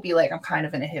times people will be like, I'm kind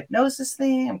of in a hypnosis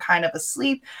thing, I'm kind of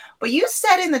asleep. But you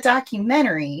said in the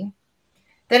documentary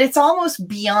that it's almost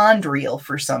beyond real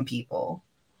for some people.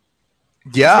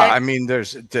 Yeah, I mean,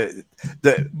 there's the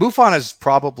MUFON has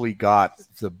probably got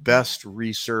the best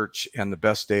research and the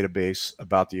best database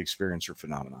about the experiencer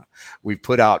phenomenon. We've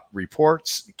put out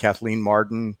reports. Kathleen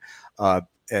Martin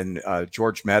and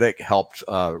George Medic helped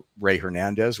Ray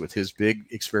Hernandez with his big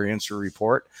experiencer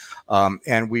report,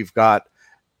 and we've got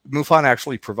MUFON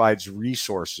actually provides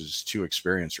resources to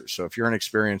experiencers. So if you're an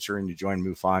experiencer and you join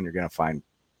MUFON, you're going to find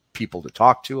people to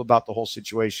talk to about the whole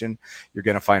situation. You're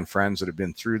going to find friends that have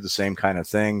been through the same kind of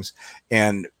things.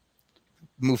 And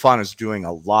MUFON is doing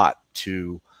a lot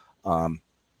to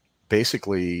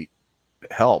basically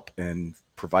help and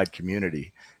provide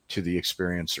community to the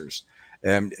experiencers.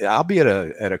 And I'll be at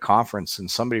a conference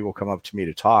and somebody will come up to me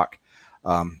to talk.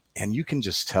 And you can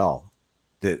just tell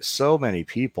that so many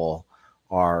people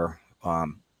are,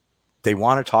 they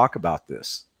want to talk about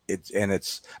this.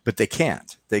 But they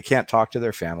can't talk to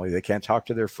their family. They can't talk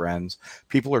to their friends.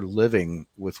 People are living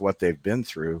with what they've been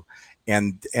through,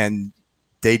 and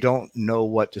they don't know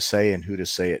what to say and who to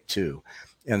say it to.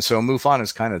 And so MUFON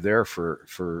is kind of there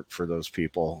for those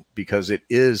people, because it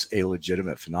is a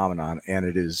legitimate phenomenon, and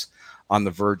it is on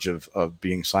the verge of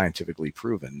being scientifically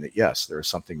proven that, yes, there is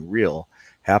something real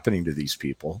happening to these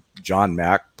people. John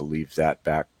Mack believed that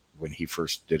back when he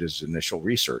first did his initial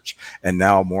research, and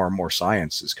now more and more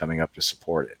science is coming up to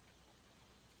support it.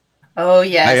 Oh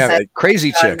yes, I have a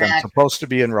crazy chick. I'm supposed to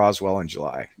be in Roswell in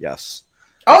July. Yes.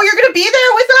 Oh, you're going to be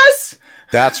there with us?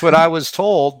 That's what I was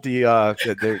told.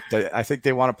 I think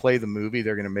they want to play the movie.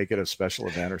 They're going to make it a special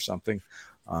event or something.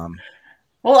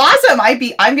 Well, awesome. I'm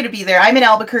going to be there. I'm in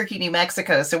Albuquerque, New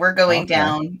Mexico, so we're going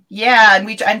down. Yeah, and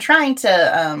we're trying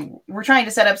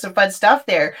to set up some fun stuff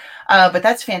there. But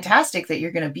that's fantastic that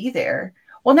you're going to be there.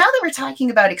 Well, now that we're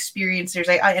talking about experiencers,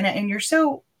 and you're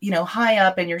so high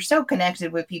up, and you're so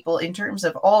connected with people in terms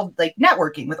of all, like,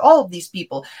 networking with all of these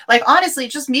people. Like, honestly,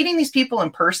 just meeting these people in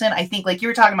person, I think, like you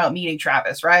were talking about meeting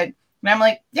Travis, right? And I'm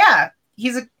like, yeah,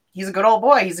 he's a good old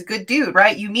boy. He's a good dude,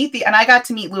 right? And I got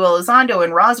to meet Lue Elizondo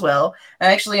in Roswell,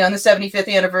 actually on the 75th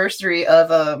anniversary of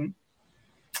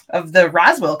the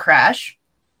Roswell crash.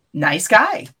 Nice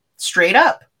guy, straight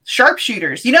up,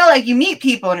 sharpshooters. Like, you meet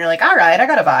people and you're like, all right, I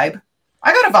got a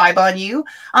vibe on you.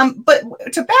 But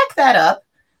to back that up,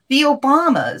 the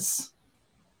Obamas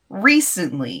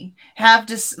recently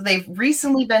they've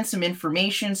recently been some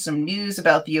information, some news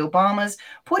about the Obamas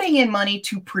putting in money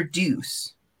to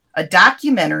produce a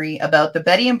documentary about the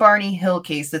Betty and Barney Hill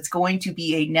case that's going to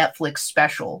be a Netflix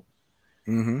special.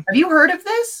 Mm-hmm. Have you heard of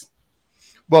this?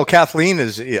 Well, Kathleen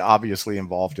is obviously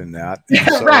involved in that.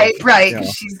 So, right.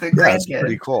 She's the grandkid. It's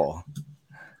pretty cool.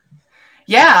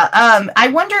 Yeah. I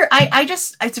wonder,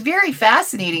 it's very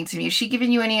fascinating to me. Is she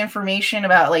giving you any information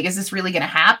about, like, is this really going to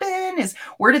happen?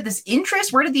 Where did the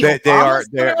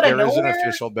there is an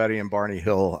official Betty and Barney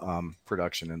Hill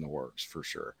production in the works for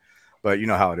sure. But you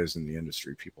know how it is in the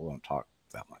industry. People don't talk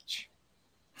that much.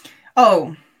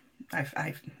 Oh,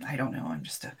 I don't know. I'm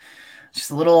just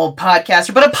a little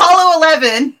podcaster. But Apollo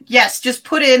 11, yes, just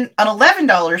put in an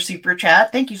 $11 super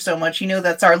chat. Thank you so much. You know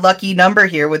that's our lucky number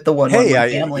here with the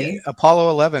 111 family. Apollo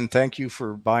 11, thank you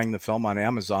for buying the film on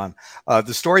Amazon.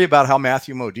 The story about how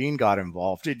Matthew Modine got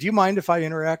involved. Do you mind if I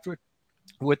interact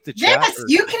with the chat? Yes,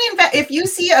 you can if you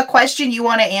see a question you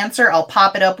want to answer, I'll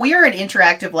pop it up. We are an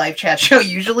interactive live chat show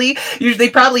usually they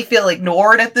probably feel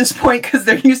ignored at this point because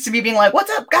they're used to me being like,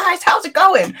 what's up guys, how's it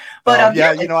going? But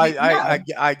I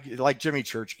like Jimmy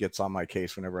Church gets on my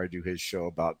case whenever I do his show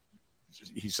about,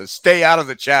 he says stay out of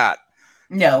the chat.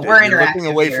 No, we're interactive, looking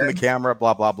away here from the camera,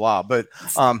 blah blah blah. But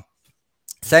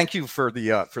thank you for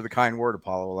the kind word,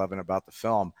 Apollo 11, about the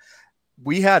film.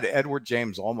 We had Edward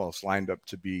James Olmos lined up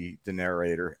to be the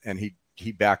narrator, and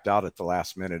he backed out at the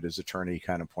last minute. His attorney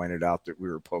kind of pointed out that we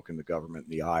were poking the government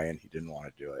in the eye, and he didn't want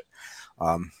to do it.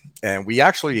 And we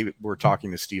actually were talking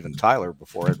to Steven Tyler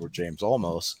before Edward James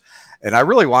Olmos, and I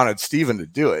really wanted Steven to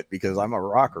do it because I'm a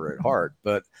rocker at heart,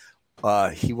 but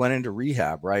he went into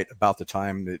rehab right about the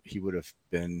time that he would have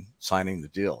been signing the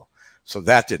deal. So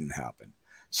that didn't happen.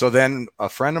 So then a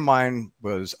friend of mine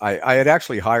I had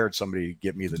actually hired somebody to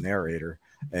get me the narrator,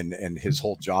 and his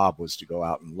whole job was to go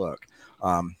out and look.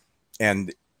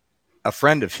 And a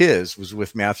friend of his was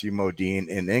with Matthew Modine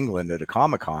in England at a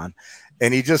Comic-Con,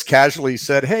 and he just casually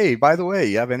said, hey, by the way,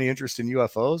 you have any interest in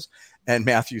UFOs? And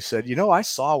Matthew said, I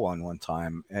saw one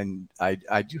time, and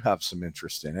I do have some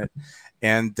interest in it.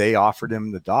 And they offered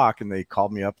him the doc, and they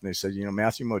called me up and they said,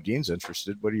 Matthew Modine's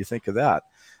interested. What do you think of that?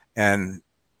 And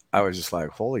I was just like,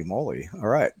 holy moly. All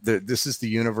right. This is the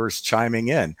universe chiming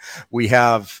in. We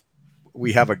have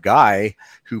a guy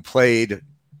who played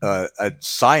a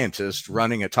scientist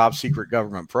running a top secret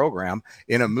government program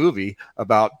in a movie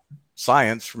about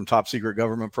science from top secret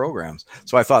government programs.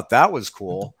 So I thought that was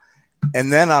cool.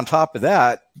 And then on top of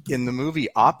that, in the movie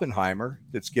Oppenheimer,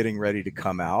 that's getting ready to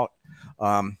come out,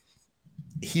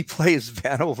 he plays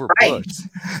Vannevar Bush,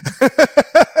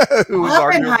 who was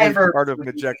arguably part of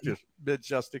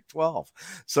Majestic 12.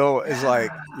 So it's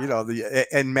like,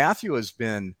 and Matthew has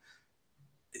been,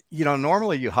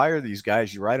 normally you hire these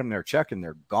guys, you write them their check and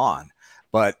they're gone.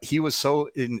 But he was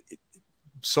so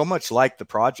much like the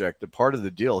project, the part of the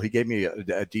deal, he gave me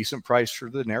a decent price for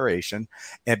the narration,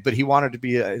 but he wanted to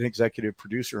be an executive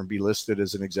producer and be listed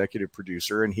as an executive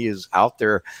producer. And he is out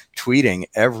there tweeting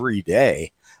every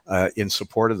day in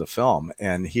support of the film.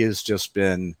 And he has just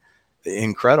been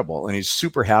incredible. And he's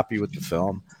super happy with the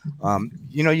film.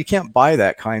 You can't buy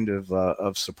that kind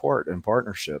of support and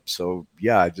partnership. So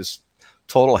yeah, just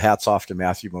total hats off to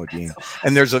Matthew Modine.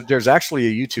 And there's actually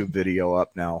a YouTube video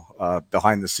up now,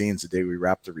 behind the scenes the day we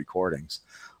wrapped the recordings.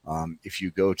 If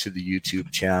you go to the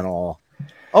YouTube channel,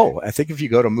 I think if you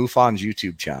go to MUFON's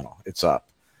YouTube channel, it's up.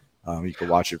 You can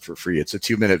watch it for free. It's a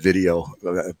 2-minute video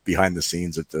behind the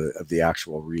scenes of the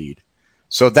actual read.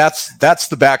 So that's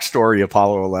the backstory,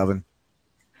 Apollo 11.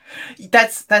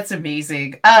 That's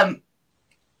amazing.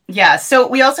 Yeah. So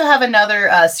we also have another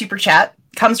super chat.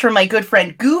 Comes from my good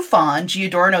friend Goofon,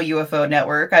 Giordano UFO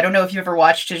Network. I don't know if you ever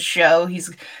watched his show. He's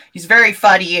very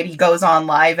funny and he goes on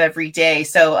live every day.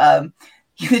 So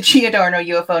the Giordano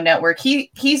UFO Network,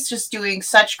 he's just doing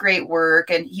such great work,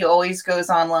 and he always goes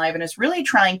on live and is really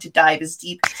trying to dive as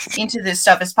deep into this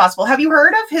stuff as possible. Have you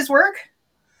heard of his work?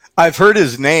 I've heard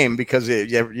his name because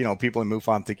people in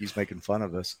MUFON think he's making fun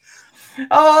of us.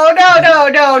 Oh,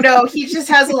 no. He just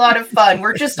has a lot of fun.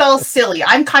 We're just all silly.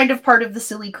 I'm kind of part of the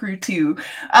silly crew too.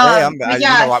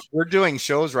 We're doing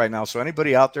shows right now. So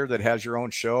anybody out there that has your own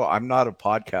show, I'm not a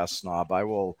podcast snob. I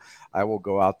will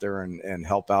go out there and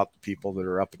help out the people that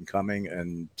are up and coming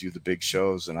and do the big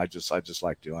shows. And I just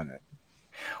like doing it.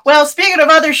 Well, speaking of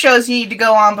other shows you need to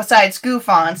go on besides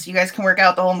Goofon, so you guys can work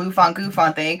out the whole MUFON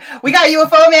Goofon thing, we got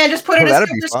UFO Man just put in a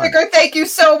super sticker. Thank you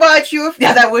so much.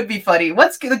 Yeah, that would be funny.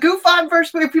 What's the Goofon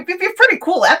verse? It'd be a pretty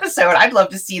cool episode. I'd love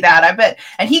to see that. I bet.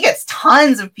 And he gets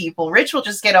tons of people. Rich will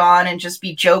just get on and just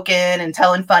be joking and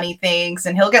telling funny things,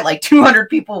 and he'll get like 200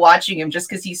 people watching him just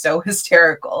because he's so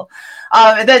hysterical.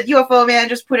 And then UFO Man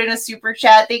just put in a super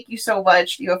chat. Thank you so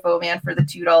much, UFO Man, for the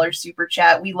 $2 super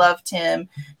chat. We love Tim.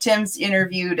 Tim's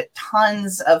interviewed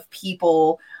tons of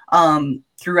people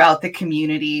throughout the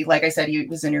community. Like I said, he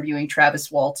was interviewing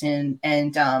Travis Walton,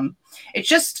 and it's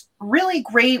just really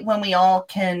great when we all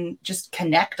can just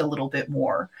connect a little bit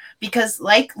more. Because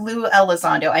like Lue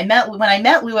Elizondo, when I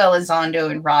met Lue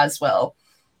Elizondo in Roswell,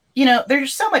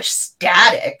 there's so much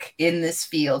static in this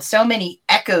field, so many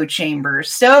echo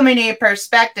chambers, so many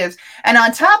perspectives. And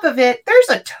on top of it, there's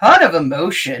a ton of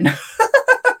emotion.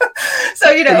 So,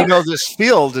 you know, this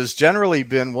field has generally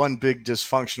been one big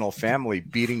dysfunctional family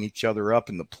beating each other up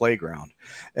in the playground.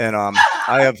 And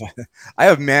I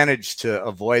have managed to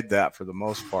avoid that for the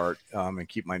most part, and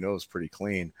keep my nose pretty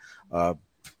clean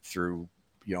through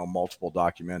multiple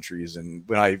documentaries. And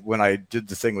when I did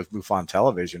the thing with MUFON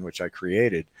Television, which I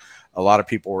created, a lot of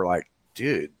people were like,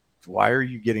 dude, why are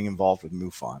you getting involved with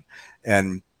MUFON?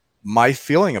 And my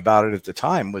feeling about it at the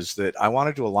time was that I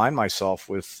wanted to align myself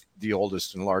with the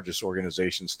oldest and largest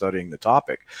organization studying the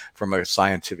topic from a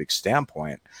scientific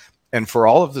standpoint. And for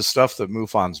all of the stuff that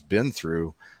MUFON's been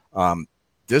through,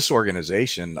 this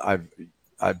organization,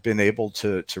 I've been able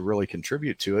to really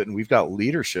contribute to it. And we've got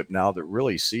leadership now that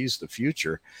really sees the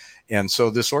future. And so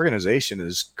this organization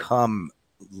has come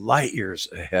light years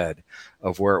ahead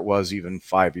of where it was even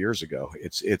 5 years ago.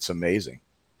 It's amazing.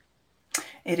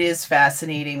 It is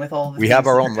fascinating with all the we have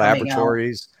our own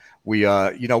laboratories. We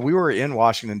were in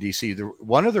Washington, D.C.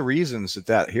 One of the reasons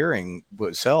that hearing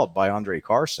was held by Andre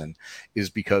Carson is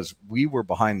because we were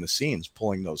behind the scenes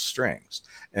pulling those strings,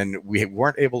 and we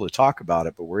weren't able to talk about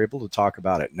it, but we're able to talk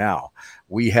about it now.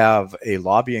 We have a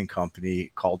lobbying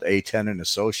company called A10 and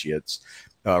Associates,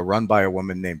 run by a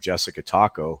woman named Jessica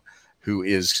Taco, who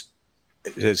is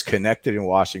as connected in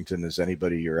Washington as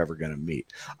anybody you're ever going to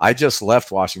meet. I just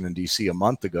left Washington, D.C. a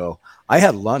month ago. I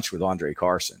had lunch with Andre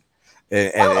Carson,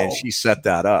 and she set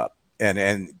that up,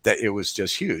 and that it was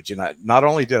just huge. And not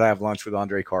only did I have lunch with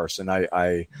Andre Carson,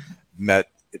 I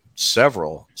met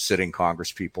several sitting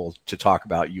Congress people to talk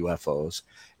about UFOs.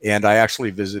 And I actually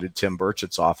visited Tim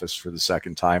Burchett's office for the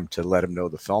second time to let him know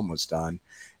the film was done,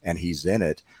 and he's in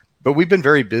it. But we've been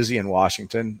very busy in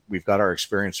Washington. We've got our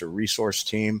experiencer resource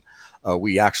team.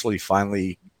 We actually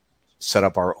finally set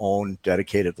up our own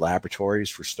dedicated laboratories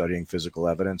for studying physical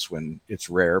evidence when it's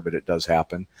rare, but it does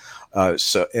happen.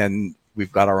 And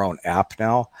we've got our own app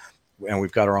now, and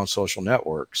we've got our own social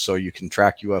network. So you can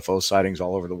track UFO sightings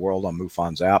all over the world on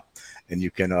MUFON's app, and you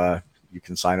can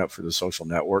sign up for the social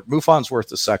network. MUFON's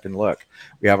worth a second look.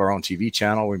 We have our own TV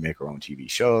channel. We make our own TV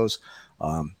shows.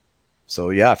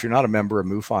 So yeah, if you're not a member of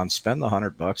MUFON, spend the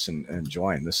 $100 and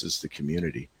join. This is the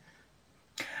community.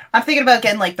 I'm thinking about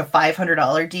getting like the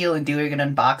 $500 deal and doing an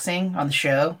unboxing on the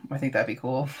show. I think that'd be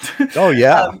cool. Oh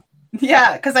yeah.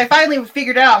 Yeah, because I finally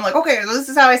figured out. I'm like, okay, this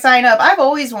is how I sign up. I've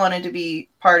always wanted to be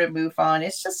part of MUFON.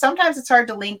 It's just sometimes it's hard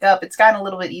to link up. It's gotten a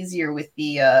little bit easier with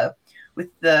the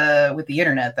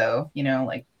internet, though.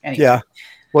 Like anyway. Yeah.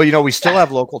 Well, we still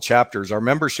have local chapters. Our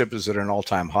membership is at an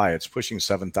all-time high. It's pushing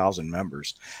 7,000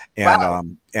 members, and wow.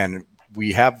 And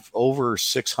we have over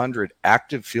 600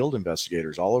 active field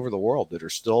investigators all over the world that are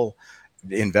still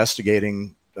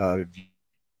investigating.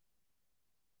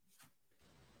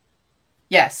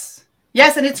 Yes,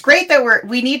 and it's great that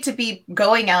we need to be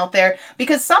going out there,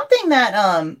 because something that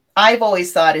I've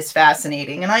always thought is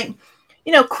fascinating, and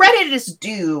credit is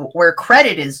due where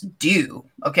credit is due.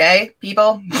 Okay,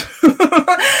 people.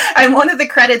 And one of the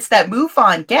credits that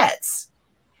MUFON gets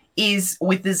is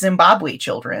with the Zimbabwe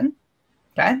children,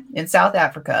 okay, in South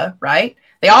Africa, right?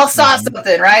 They all saw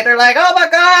something, right? They're like, oh my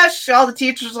gosh. All the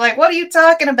teachers are like, what are you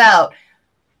talking about?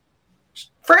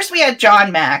 First, we had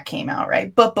John Mack came out,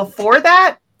 right? But before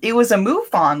that, it was a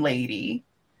MUFON lady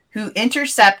who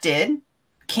intercepted,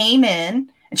 came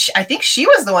in, and I think she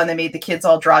was the one that made the kids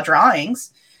all draw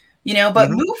drawings, but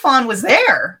MUFON was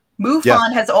there.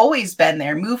 MUFON has always been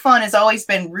there. MUFON has always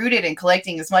been rooted in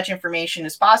collecting as much information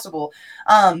as possible.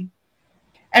 And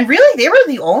really, they were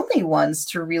the only ones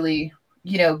to really,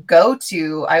 go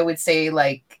to, I would say,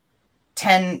 like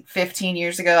 10, 15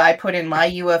 years ago, I put in my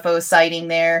UFO sighting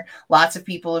there. Lots of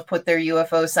people have put their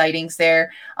UFO sightings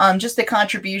there. Just the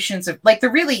contributions of, like, there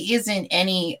really isn't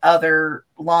any other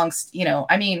long,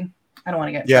 I mean, I don't want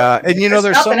to get... Yeah, and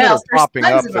there's some that are popping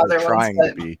up that are trying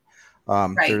to be.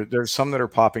 Right. There's some that are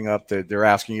popping up that they're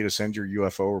asking you to send your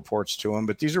UFO reports to them,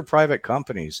 but these are private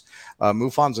companies.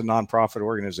 MUFON's a nonprofit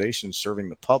organization serving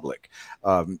the public.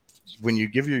 When you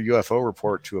give your UFO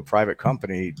report to a private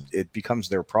company, it becomes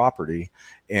their property,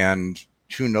 and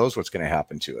who knows what's going to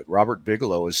happen to it. Robert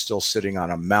Bigelow is still sitting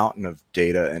on a mountain of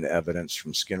data and evidence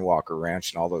from Skinwalker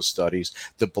Ranch and all those studies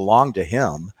that belong to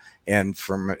him. And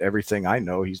from everything I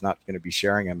know, he's not going to be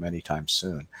sharing them anytime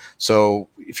soon. So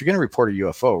if you're going to report a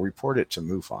UFO, report it to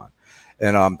MUFON.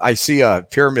 And I see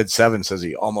Pyramid 7 says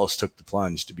he almost took the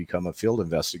plunge to become a field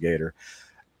investigator.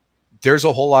 There's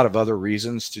a whole lot of other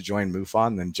reasons to join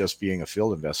MUFON than just being a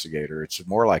field investigator. It's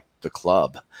more like the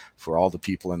club for all the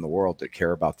people in the world that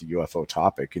care about the UFO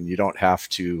topic. And you don't have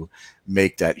to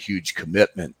make that huge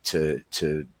commitment to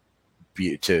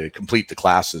complete the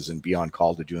classes and be on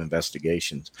call to do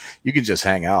investigations. You can just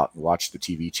hang out and watch the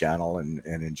TV channel and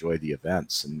enjoy the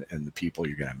events and the people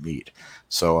you're going to meet.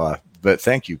 So, but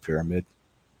thank you, Pyramid.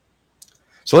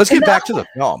 So let's get back to the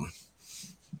film.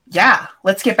 Yeah,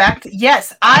 let's get back to,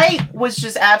 yes, I was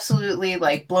just absolutely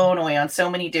like blown away on so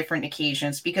many different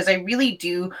occasions, because I really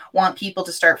do want people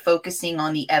to start focusing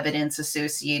on the evidence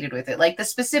associated with it, like the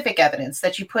specific evidence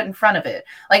that you put in front of it,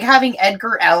 like having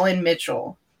Edgar Allan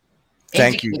Mitchell.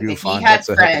 Thank you, Dufon. He had That's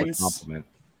a friends. heck of a compliment.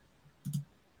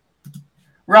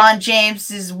 Ron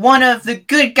James is one of the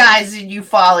good guys in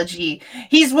ufology.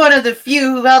 He's one of the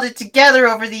few who held it together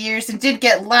over the years and didn't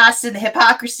get lost in the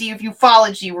hypocrisy of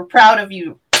ufology. We're proud of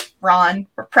you, Ron.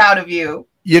 We're proud of you.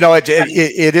 You know, it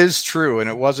is true, and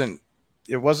it wasn't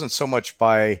so much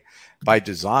by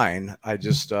design. I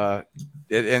just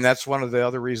and that's one of the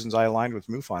other reasons I aligned with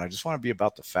MUFON. I just want to be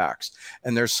about the facts.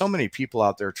 And there's so many people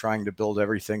out there trying to build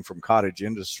everything from cottage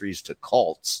industries to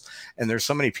cults, and there's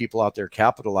so many people out there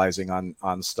capitalizing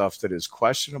on stuff that is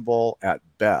questionable at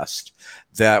best,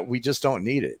 that we just don't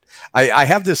need it. I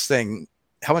have this thing.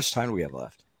 How much time do we have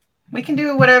left? We can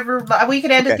do whatever. We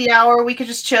could end at the hour. We could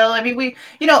just chill. I mean,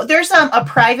 there's a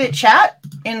private chat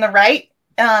in the right.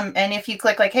 And if you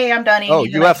click like, hey, I'm done. Oh,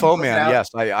 UFO Man. Yes.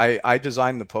 I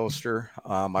designed the poster.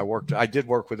 I did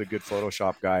work with a good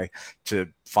Photoshop guy to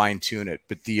fine tune it.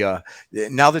 But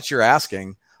now that you're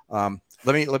asking,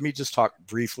 let me just talk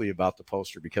briefly about the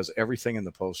poster, because everything in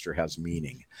the poster has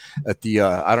meaning. At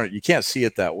you can't see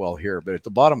it that well here, but at the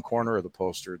bottom corner of the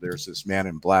poster, there's this man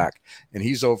in black, and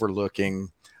he's overlooking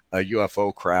a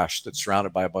UFO crash that's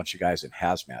surrounded by a bunch of guys in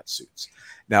hazmat suits.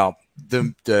 Now,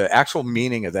 the actual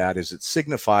meaning of that is it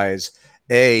signifies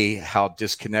how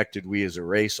disconnected we as a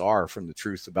race are from the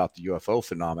truth about the UFO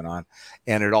phenomenon,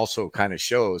 and it also kind of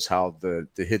shows how the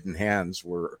hidden hands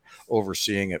were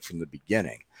overseeing it from the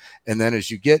beginning. And then as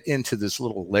you get into this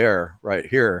little layer right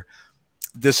here,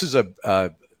 this is a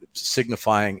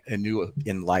signifying a new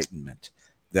enlightenment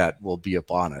that will be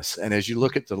upon us. And as you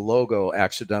look at the logo,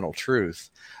 Accidental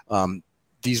Truth,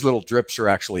 these little drips are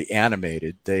actually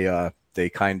animated. They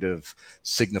kind of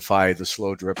signify the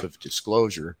slow drip of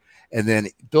disclosure. And then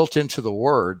built into the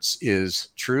words is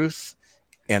truth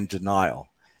and denial.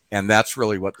 And that's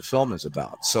really what the film is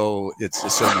about. So you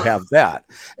have that.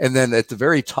 And then at the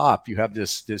very top, you have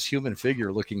this human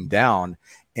figure looking down,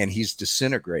 and he's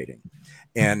disintegrating.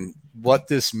 And what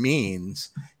this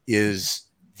means is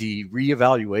the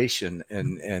reevaluation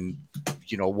and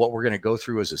what we're going to go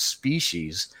through as a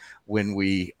species when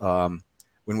we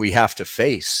have to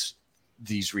face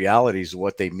these realities of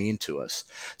what they mean to us.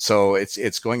 So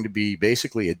it's going to be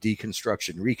basically a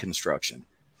deconstruction, reconstruction.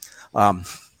 The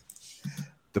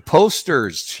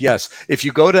posters, yes. If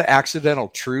you go to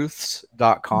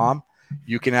accidentaltruths.com,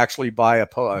 you can actually buy an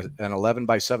 11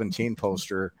 by 17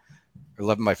 poster,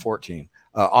 11 by 14,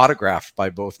 autographed by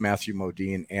both Matthew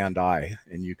Modine and I,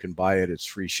 and you can buy it. It's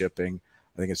free shipping.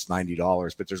 I think it's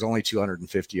 $90, but there's only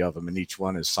 250 of them, and each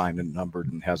one is signed and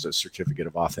numbered and has a certificate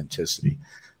of authenticity.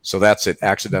 So that's at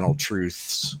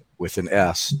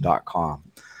accidentaltruths.com.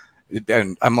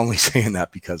 And I'm only saying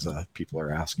that because people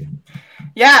are asking.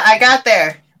 Yeah, I got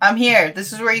there. I'm here.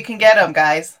 This is where you can get them,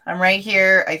 guys. I'm right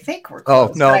here. I think we're close.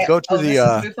 Oh, no, go to the...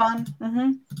 MUFON?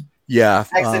 Mm-hmm. Yeah.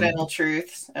 Accidental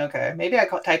Truths. Okay. Maybe I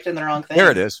typed in the wrong thing.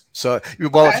 There it is. So,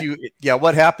 well, okay.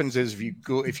 What happens is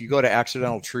if you go to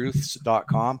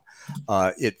accidentaltruths.com,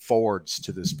 it forwards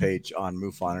to this page on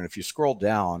MUFON. And if you scroll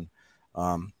down,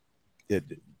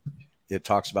 it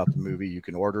talks about the movie. You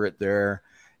can order it there.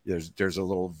 There's a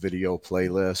little video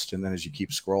playlist. And then as you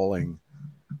keep scrolling,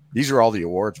 these are all the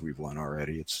awards we've won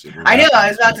already. I know. I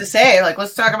was about to say,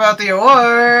 let's talk about the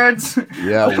awards.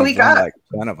 Yeah, we got like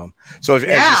 10 of them. So as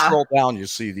you scroll down, you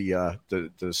see the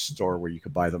store where you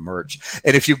could buy the merch.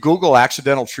 And if you Google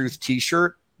Accidental Truth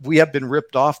T-shirt, we have been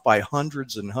ripped off by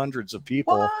hundreds and hundreds of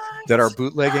people that are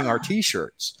bootlegging our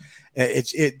T-shirts.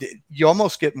 You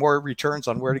almost get more returns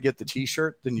on where to get the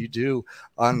T-shirt than you do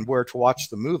on where to watch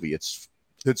the movie. It's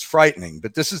frightening,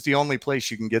 but this is the only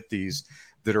place you can get these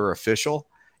that are official.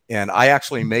 And I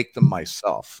actually make them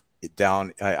myself.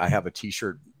 I have a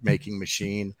T-shirt making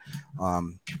machine.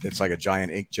 It's like a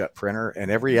giant inkjet printer.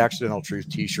 And every Accidental Truth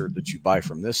T-shirt that you buy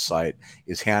from this site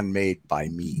is handmade by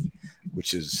me,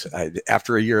 which is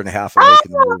after a year and a half of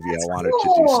making the movie, I wanted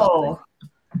to do something.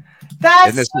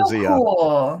 That's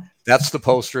cool. That's the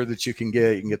poster that you can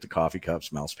get. You can get the coffee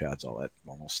cups, mouse pads, all that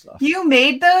normal stuff. You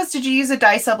made those? Did you use a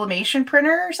dye sublimation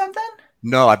printer or something?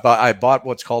 No, I bought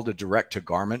what's called a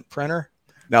direct-to-garment printer.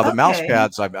 Now, the mouse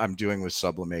pads I'm doing with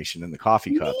sublimation and the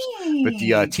coffee cups. But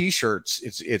the T-shirts,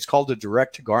 it's called a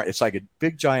direct-to-garment. It's like a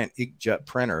big, giant inkjet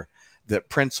printer that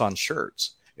prints on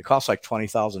shirts. It costs like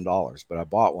 $20,000, but I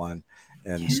bought one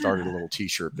and started a little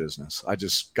t-shirt business. I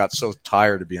just got so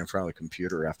tired of being in front of the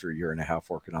computer after a year and a half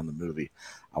working on the movie.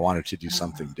 I wanted to do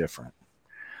something different.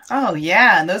 Oh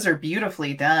yeah, and those are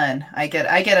beautifully done.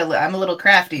 I'm a little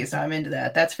crafty, so I'm into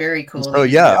that. That's very cool. So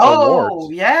yeah,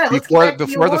 awards. Yeah, before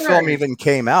the film even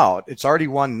came out, it's already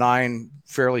won 9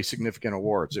 fairly significant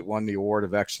awards. It won the Award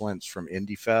of Excellence from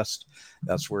Indie Fest.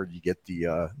 That's where you get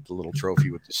the little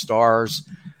trophy with the stars.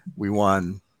 We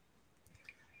won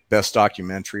Best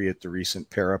Documentary at the recent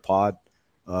Parapod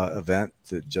event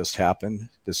that just happened.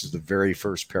 This is the very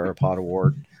first Parapod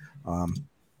award.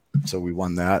 So we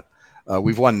won that.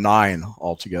 We've won 9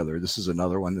 altogether. This is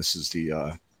another one. This is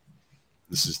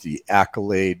the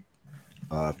Accolade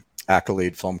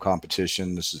Film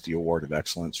Competition. This is the Award of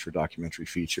Excellence for Documentary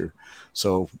Feature.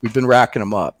 So we've been racking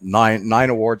them up. 9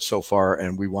 awards so far,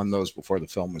 and we won those before the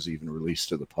film was even released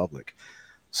to the public.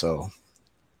 So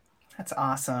that's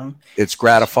awesome. It's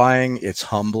gratifying. It's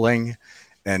humbling,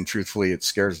 and truthfully, it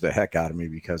scares the heck out of me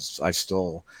because I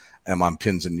still am on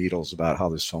pins and needles about how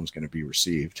this film's going to be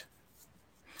received.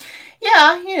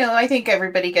 Yeah, I think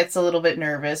everybody gets a little bit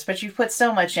nervous, but you've put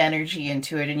so much energy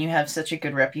into it and you have such a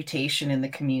good reputation in the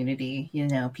community.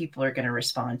 People are going to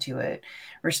respond to it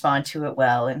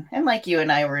well. And like you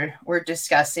and I were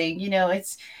discussing,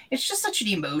 it's just such an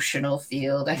emotional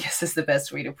field, I guess is the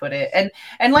best way to put it.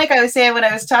 And like I was saying, when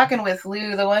I was talking with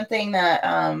Lue, the one thing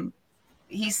that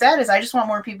he said is, I just want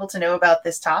more people to know about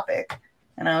this topic.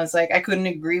 And I was like, I couldn't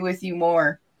agree with you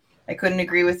more.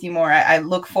 I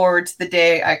look forward to the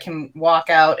day I can walk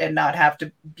out and not have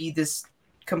to be this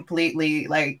completely,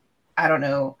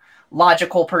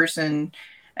 logical person.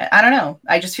 I don't know.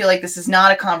 I just feel like this is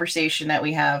not a conversation that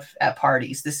we have at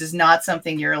parties. This is not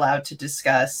something you're allowed to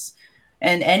discuss.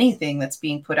 And anything that's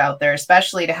being put out there,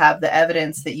 especially to have the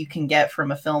evidence that you can get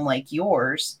from a film like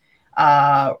yours,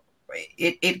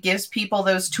 it gives people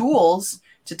those tools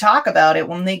to talk about it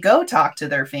when they go talk to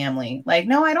their family. Like,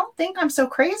 no, I don't think I'm so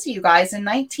crazy, you guys. In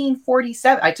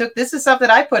 1947, this is stuff that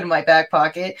I put in my back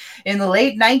pocket. In the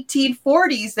late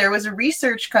 1940s, there was a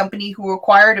research company who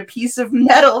acquired a piece of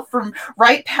metal from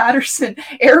Wright-Patterson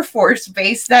Air Force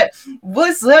Base that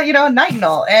was,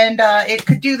 nitinol. And it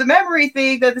could do the memory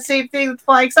thing, the same thing that the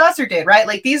flying saucer did, right?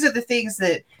 Like, these are the things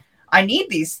that I need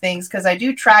these things because I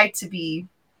do try to be,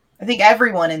 I think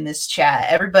everyone in this chat,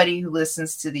 everybody who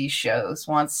listens to these shows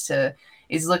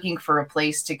is looking for a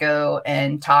place to go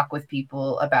and talk with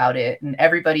people about it. And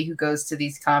everybody who goes to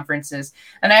these conferences.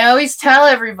 And I always tell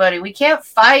everybody, we can't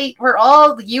fight. We're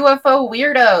all UFO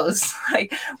weirdos.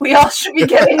 Like, we all should be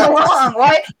getting along.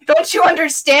 Why don't you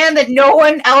understand that no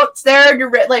one out there,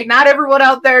 not everyone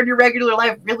out there in your regular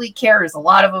life really cares. A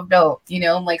lot of them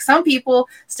don't, like some people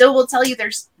still will tell you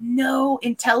there's no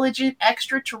intelligent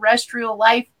extraterrestrial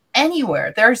life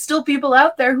anywhere. There are still people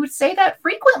out there who say that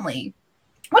frequently.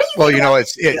 What do you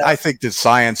think? I think that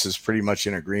science is pretty much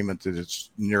in agreement that it's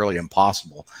nearly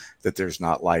impossible that there's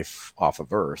not life off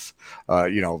of Earth.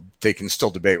 They can still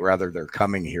debate whether they're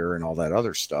coming here and all that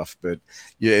other stuff, but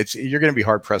you're going to be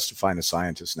hard pressed to find a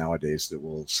scientist nowadays that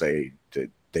will say that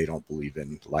they don't believe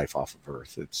in life off of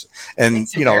Earth.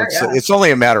 It's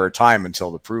only a matter of time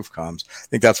until the proof comes. I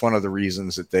think that's one of the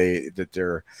reasons that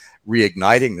they're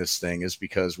reigniting this thing, is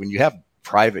because when you have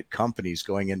private companies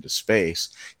going into space,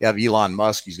 you have Elon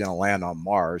Musk, he's going to land on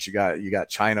Mars. You got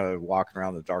China walking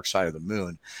around the dark side of the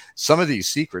moon. Some of these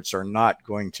secrets are not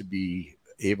going to be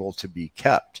able to be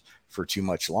kept for too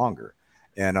much longer.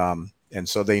 And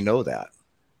so they know that.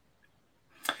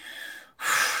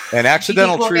 And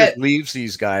Accidental Truth leaves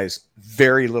these guys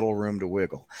very little room to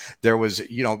wiggle. There was,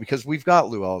 because we've got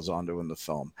Lue Elizondo in the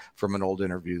film from an old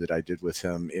interview that I did with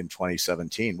him in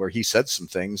 2017, where he said some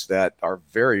things that are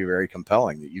very, very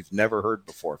compelling that you've never heard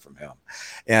before from him.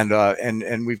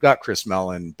 And we've got Chris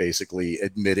Mellon basically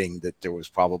admitting that there was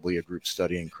probably a group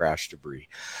studying crash debris.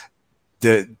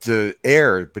 The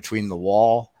air between the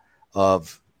wall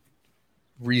of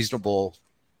reasonable,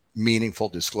 meaningful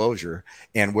disclosure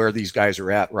and where these guys are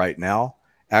at right now,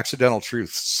 Accidental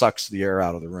Truth sucks the air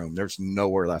out of the room. There's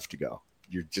nowhere left to go.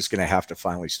 You're just going to have to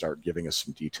finally start giving us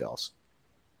some details.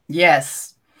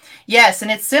 Yes, and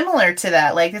it's similar to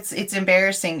that. Like, it's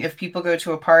embarrassing if people go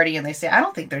to a party and they say, I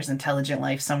don't think there's intelligent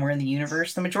life somewhere in the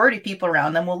universe. The majority of people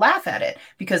around them will laugh at it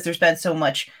because there's been so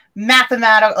much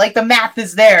mathematical, like the math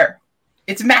is there.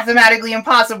 It's mathematically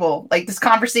impossible. Like, this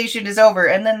conversation is over.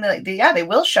 And then they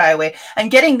will shy away.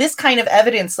 And getting this kind of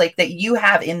evidence like that you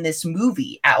have in this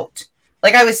movie out,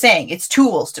 like I was saying, it's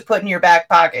tools to put in your back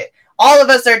pocket. All of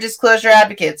us are disclosure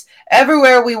advocates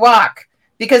everywhere we walk,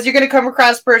 Because you're going to come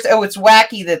across a person, oh, it's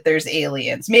wacky that there's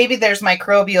aliens. Maybe there's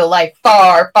microbial life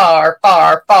far, far,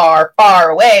 far, far, far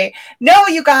away. No,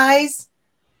 you guys.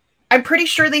 I'm pretty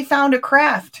sure they found a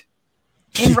craft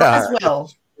in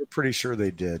Roswell. We're pretty sure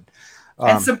they did.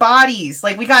 And some bodies.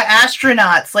 Like, we got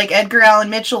astronauts, like Edgar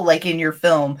Allan Mitchell, like in your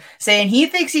film, saying he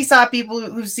thinks he saw people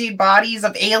who see bodies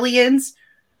of aliens.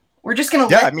 We're just going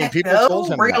to let that go?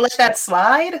 We're going to let that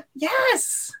slide?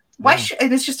 Yes. Why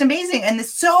and it's just amazing. And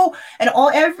it's so, and all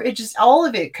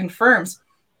of it confirms.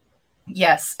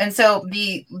 Yes. And so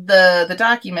the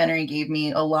documentary gave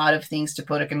me a lot of things to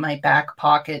put in my back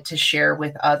pocket to share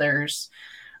with others.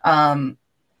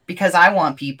 Because I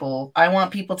want people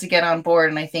to get on board.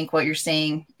 And I think what you're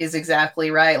saying is exactly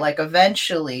right. Like,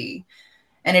 eventually,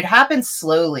 and it happens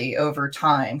slowly over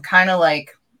time, kind of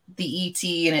like the ET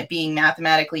and it being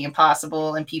mathematically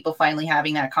impossible, and people finally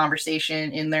having that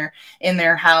conversation in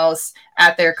their house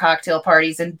at their cocktail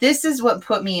parties. And this is what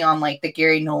put me on like the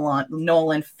Garry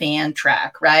Nolan fan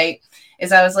track, right?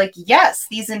 Is I was like, yes,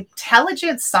 these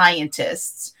intelligent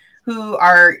scientists who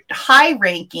are high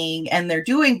ranking and they're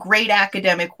doing great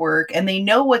academic work and they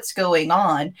know what's going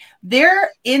on. They're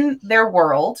in their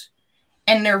world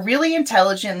and they're really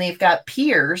intelligent. And they've got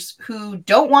peers who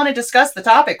don't want to discuss the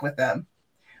topic with them.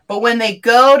 But when they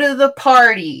go to the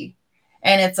party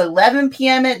and it's 11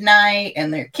 p.m. at night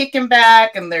and they're kicking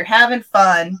back and they're having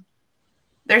fun,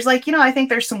 there's like, I think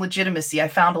there's some legitimacy. I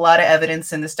found a lot of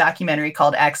evidence in this documentary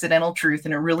called Accidental Truth,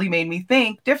 and it really made me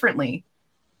think differently.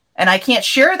 And I can't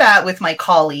share that with my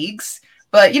colleagues,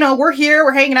 but, we're here,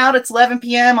 we're hanging out. It's 11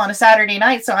 p.m. on a Saturday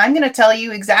night. So I'm going to tell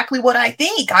you exactly what I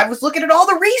think. I was looking at all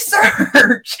the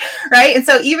research, right? And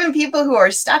so even people who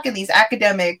are stuck in these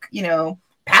academic,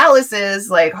 palaces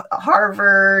like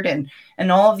Harvard and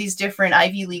all of these different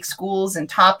Ivy League schools and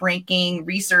top ranking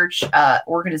research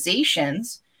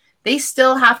organizations, they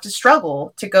still have to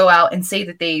struggle to go out and say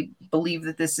that they believe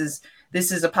that this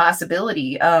is a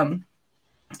possibility. And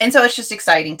so it's just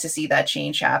exciting to see that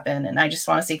change happen. And I just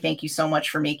want to say thank you so much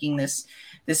for making this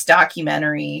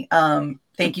documentary.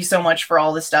 Thank you so much for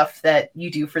all the stuff that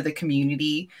you do for the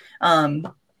community.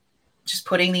 Just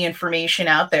putting the information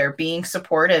out there, being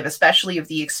supportive, especially of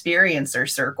the experiencer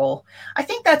circle. I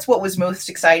think that's what was most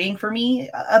exciting for me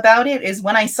about it, is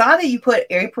when I saw that you put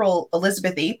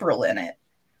Elizabeth April in it.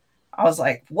 I was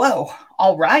like, whoa,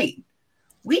 all right.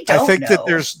 I think that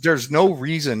there's no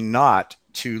reason not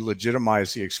to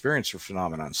legitimize the experiencer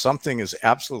phenomenon. Something is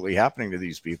absolutely happening to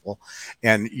these people.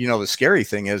 And, the scary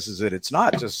thing is that it's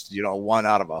not just, 1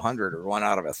 out of 100 or 1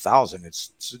 out of 1,000.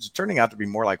 It's turning out to be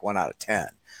more like 1 out of 10,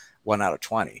 1 out of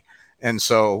 20. And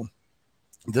so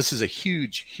this is a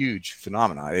huge, huge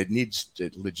phenomenon. It needs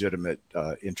legitimate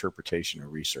interpretation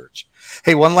and research.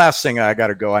 Hey, one last thing. I got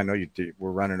to go. I know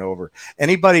we're running over.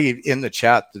 Anybody in the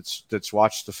chat that's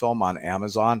watched the film on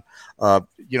Amazon,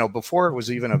 before it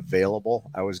was even available,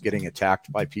 I was getting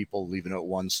attacked by people leaving it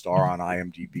 1 star on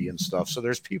IMDb and stuff. So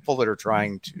there's people that are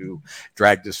trying to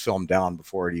drag this film down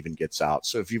before it even gets out.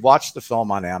 So if you watch the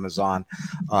film on Amazon,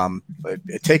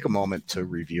 take a moment to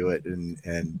review it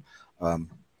and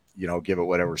give it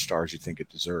whatever stars you think it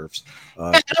deserves.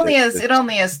 It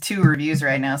only has 2 reviews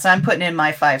right now, so I'm putting in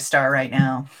my 5-star right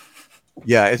now.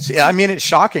 Yeah, it's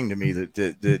shocking to me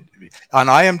that on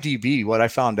IMDb, what I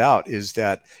found out is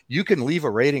that you can leave a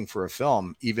rating for a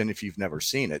film even if you've never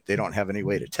seen it. They don't have any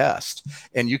way to test,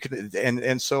 and you can,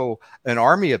 and so an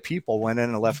army of people went in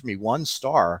and left me 1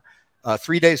 star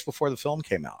 3 days before the film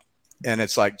came out, and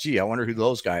it's like, gee, I wonder who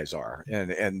those guys are,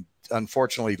 and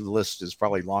unfortunately, the list is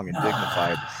probably long and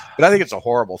dignified, but I think it's a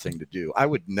horrible thing to do. I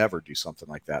would never do something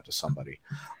like that to somebody.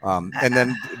 And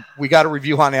then we got a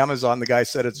review on Amazon. The guy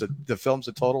said the film's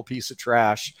a total piece of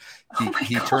trash.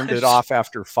 He turned it off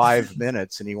after 5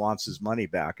 minutes and he wants his money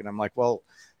back. And I'm like, well,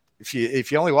 if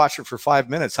you only watch it for 5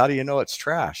 minutes, how do you know it's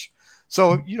trash?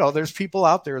 So, there's people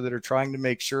out there that are trying to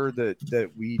make sure that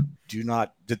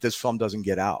this film doesn't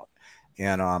get out.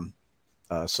 And,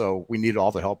 so we need all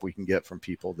the help we can get from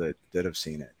people that have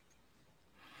seen it.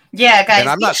 Yeah, guys. And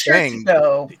I'm not saying,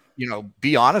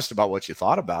 be honest about what you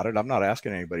thought about it. I'm not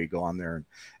asking anybody to go on there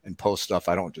and post stuff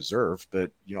I don't deserve.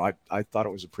 But, I thought it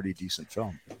was a pretty decent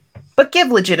film. But give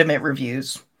legitimate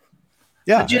reviews.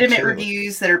 Yeah. Legitimate absolutely.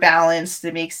 reviews that are balanced,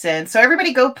 that make sense. So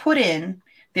everybody go put in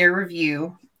their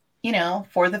review,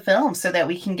 for the film so that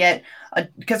we can get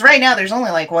because right now there's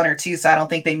only like 1 or 2, so I don't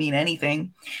think they mean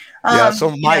anything.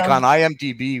 So Mike, on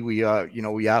IMDb,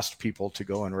 we asked people to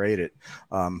go and rate it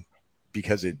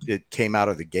because it came out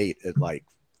of the gate at like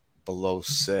below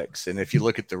 6. And if you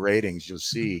look at the ratings, you'll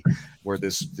see where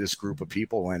this group of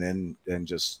people went in and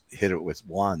just hit it with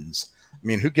 1s. I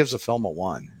mean, who gives a film a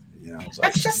 1?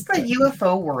 That's just the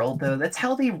UFO world, though. That's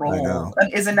how they roll.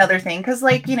 Is another thing, because,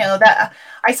 like, that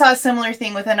I saw a similar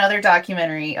thing with another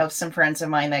documentary of some friends of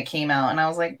mine that came out, and I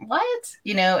was like, what?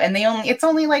 And it's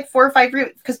only like 4 or 5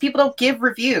 because people don't give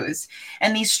reviews,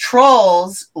 and these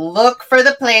trolls look for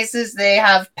the places they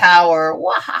have power.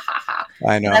 Wahahaha.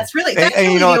 I know. And that's really,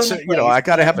 I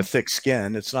got to have a thick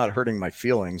skin. It's not hurting my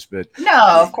feelings, but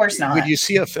no, of course not. When you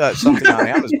see something on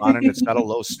Amazon and it's got a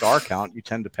low star count, you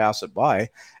tend to pass it by.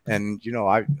 And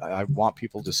I want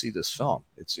people to see this film.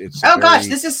 It's gosh,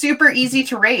 this is super easy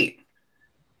to rate.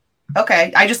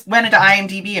 Okay, I just went into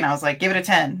IMDb and I was like, give it a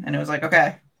 10, and it was like,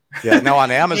 okay. Yeah, no,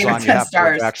 on Amazon you have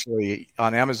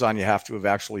to have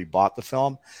actually bought the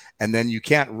film, and then you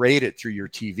can't rate it through your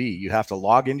TV. You have to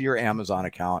log into your Amazon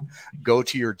account, go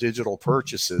to your digital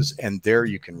purchases, and there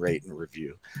you can rate and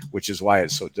review, which is why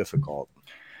it's so difficult.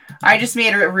 I just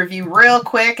made a review real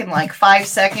quick in like 5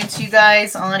 seconds, you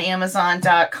guys, on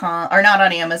Amazon.com, or not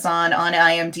on Amazon, on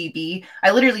IMDb.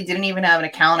 I literally didn't even have an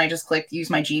account. I just clicked use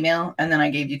my Gmail, and then I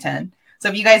gave you 10. So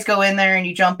if you guys go in there and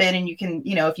you jump in and you can,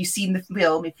 if you've seen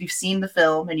the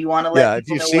film and you want to let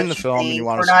people know what you think,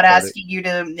 we're not asking you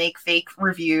to make fake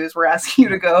reviews. We're asking you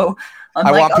to go.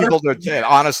 I want people to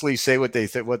honestly say what they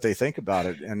think about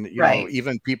it, and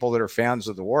even people that are fans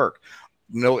of the work.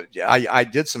 I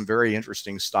did some very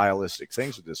interesting stylistic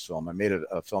things with this film. I made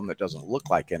a film that doesn't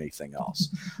look like anything else.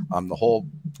 The whole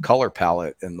color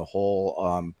palette and the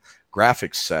whole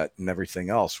graphics set and everything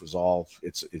else was all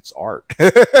it's art.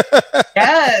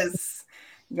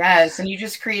 Yes, and you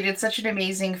just created such an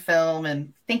amazing film,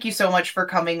 and thank you so much for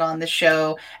coming on the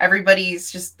show.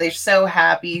 Everybody's they're so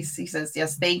happy. He says,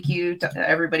 yes, thank you.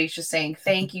 Everybody's just saying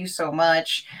thank you so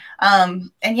much.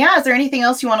 And yeah, is there anything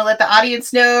else you want to let the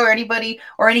audience know, or anybody,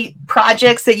 or any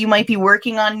projects that you might be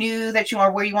working on new that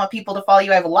where you want people to follow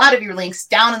you? I have a lot of your links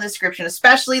down in the description,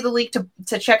 especially the link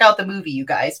to check out the movie, you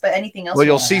guys. But anything else? Well,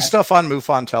 you'll see stuff on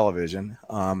MUFON Television,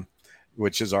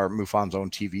 which is our MUFON's own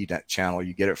TV channel.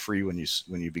 You get it free when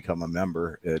you become a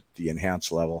member at the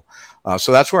enhanced level.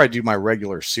 So that's where I do my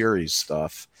regular series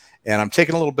stuff. And I'm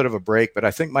taking a little bit of a break, but I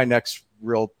think my next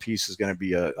real piece is going to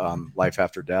be a life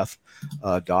after death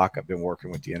doc. I've been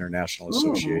working with the International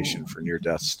Association for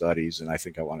Near-Death Studies, and I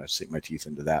think I want to sink my teeth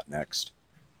into that next.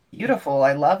 Beautiful.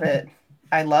 I love it.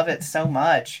 I love it so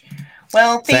much.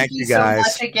 Well, thank you so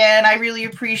much again. I really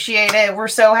appreciate it. We're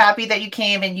so happy that you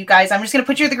came. And you guys, I'm just going to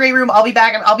put you in the great room. I'll be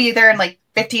back. I'll be there in like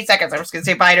 15 seconds. I'm just going to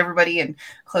say bye to everybody and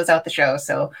close out the show.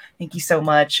 So thank you so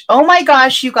much. Oh my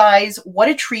gosh, you guys, what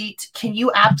a treat. Can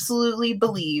you absolutely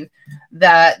believe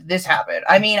that this happened?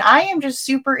 I mean, I am just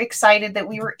super excited that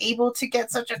we were able to get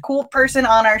such a cool person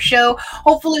on our show.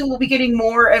 Hopefully we'll be getting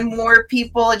more and more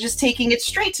people just taking it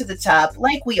straight to the top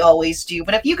like we always do.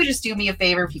 But if you could just do me a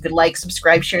favor, if you could like,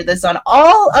 subscribe, share this on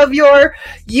all of your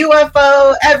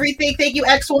UFO everything. Thank you,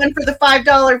 X1, for the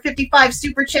 $5.55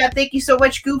 super chat. Thank you so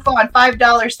much, Goof on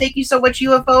 $5. Thank you so much,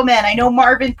 UFO Man. I know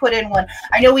Marvin put in one.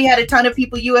 I know we had a ton of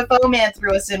people. UFO Man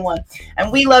threw us in one.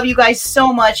 And we love you guys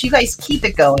so much. You guys keep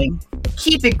it going.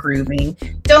 Keep it grooving.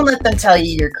 Don't let them tell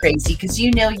you you're crazy, because you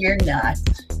know you're not.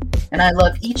 And I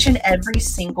love each and every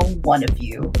single one of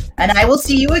you. And I will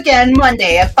see you again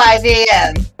Monday at 5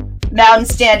 a.m. Mountain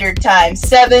Standard Time,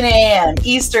 7 a.m.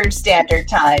 Eastern Standard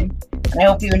Time. And I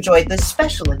hope you enjoyed this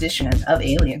special edition of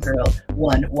Alien Girl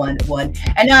 111.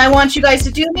 And now I want you guys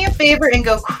to do me a favor and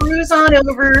go cruise on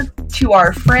over to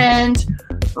our friend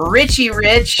Richie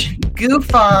Rich,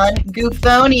 Goofonia,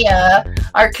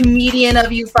 our comedian of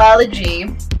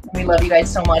ufology. We love you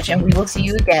guys so much, and we will see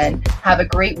you again. Have a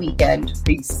great weekend.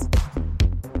 Peace.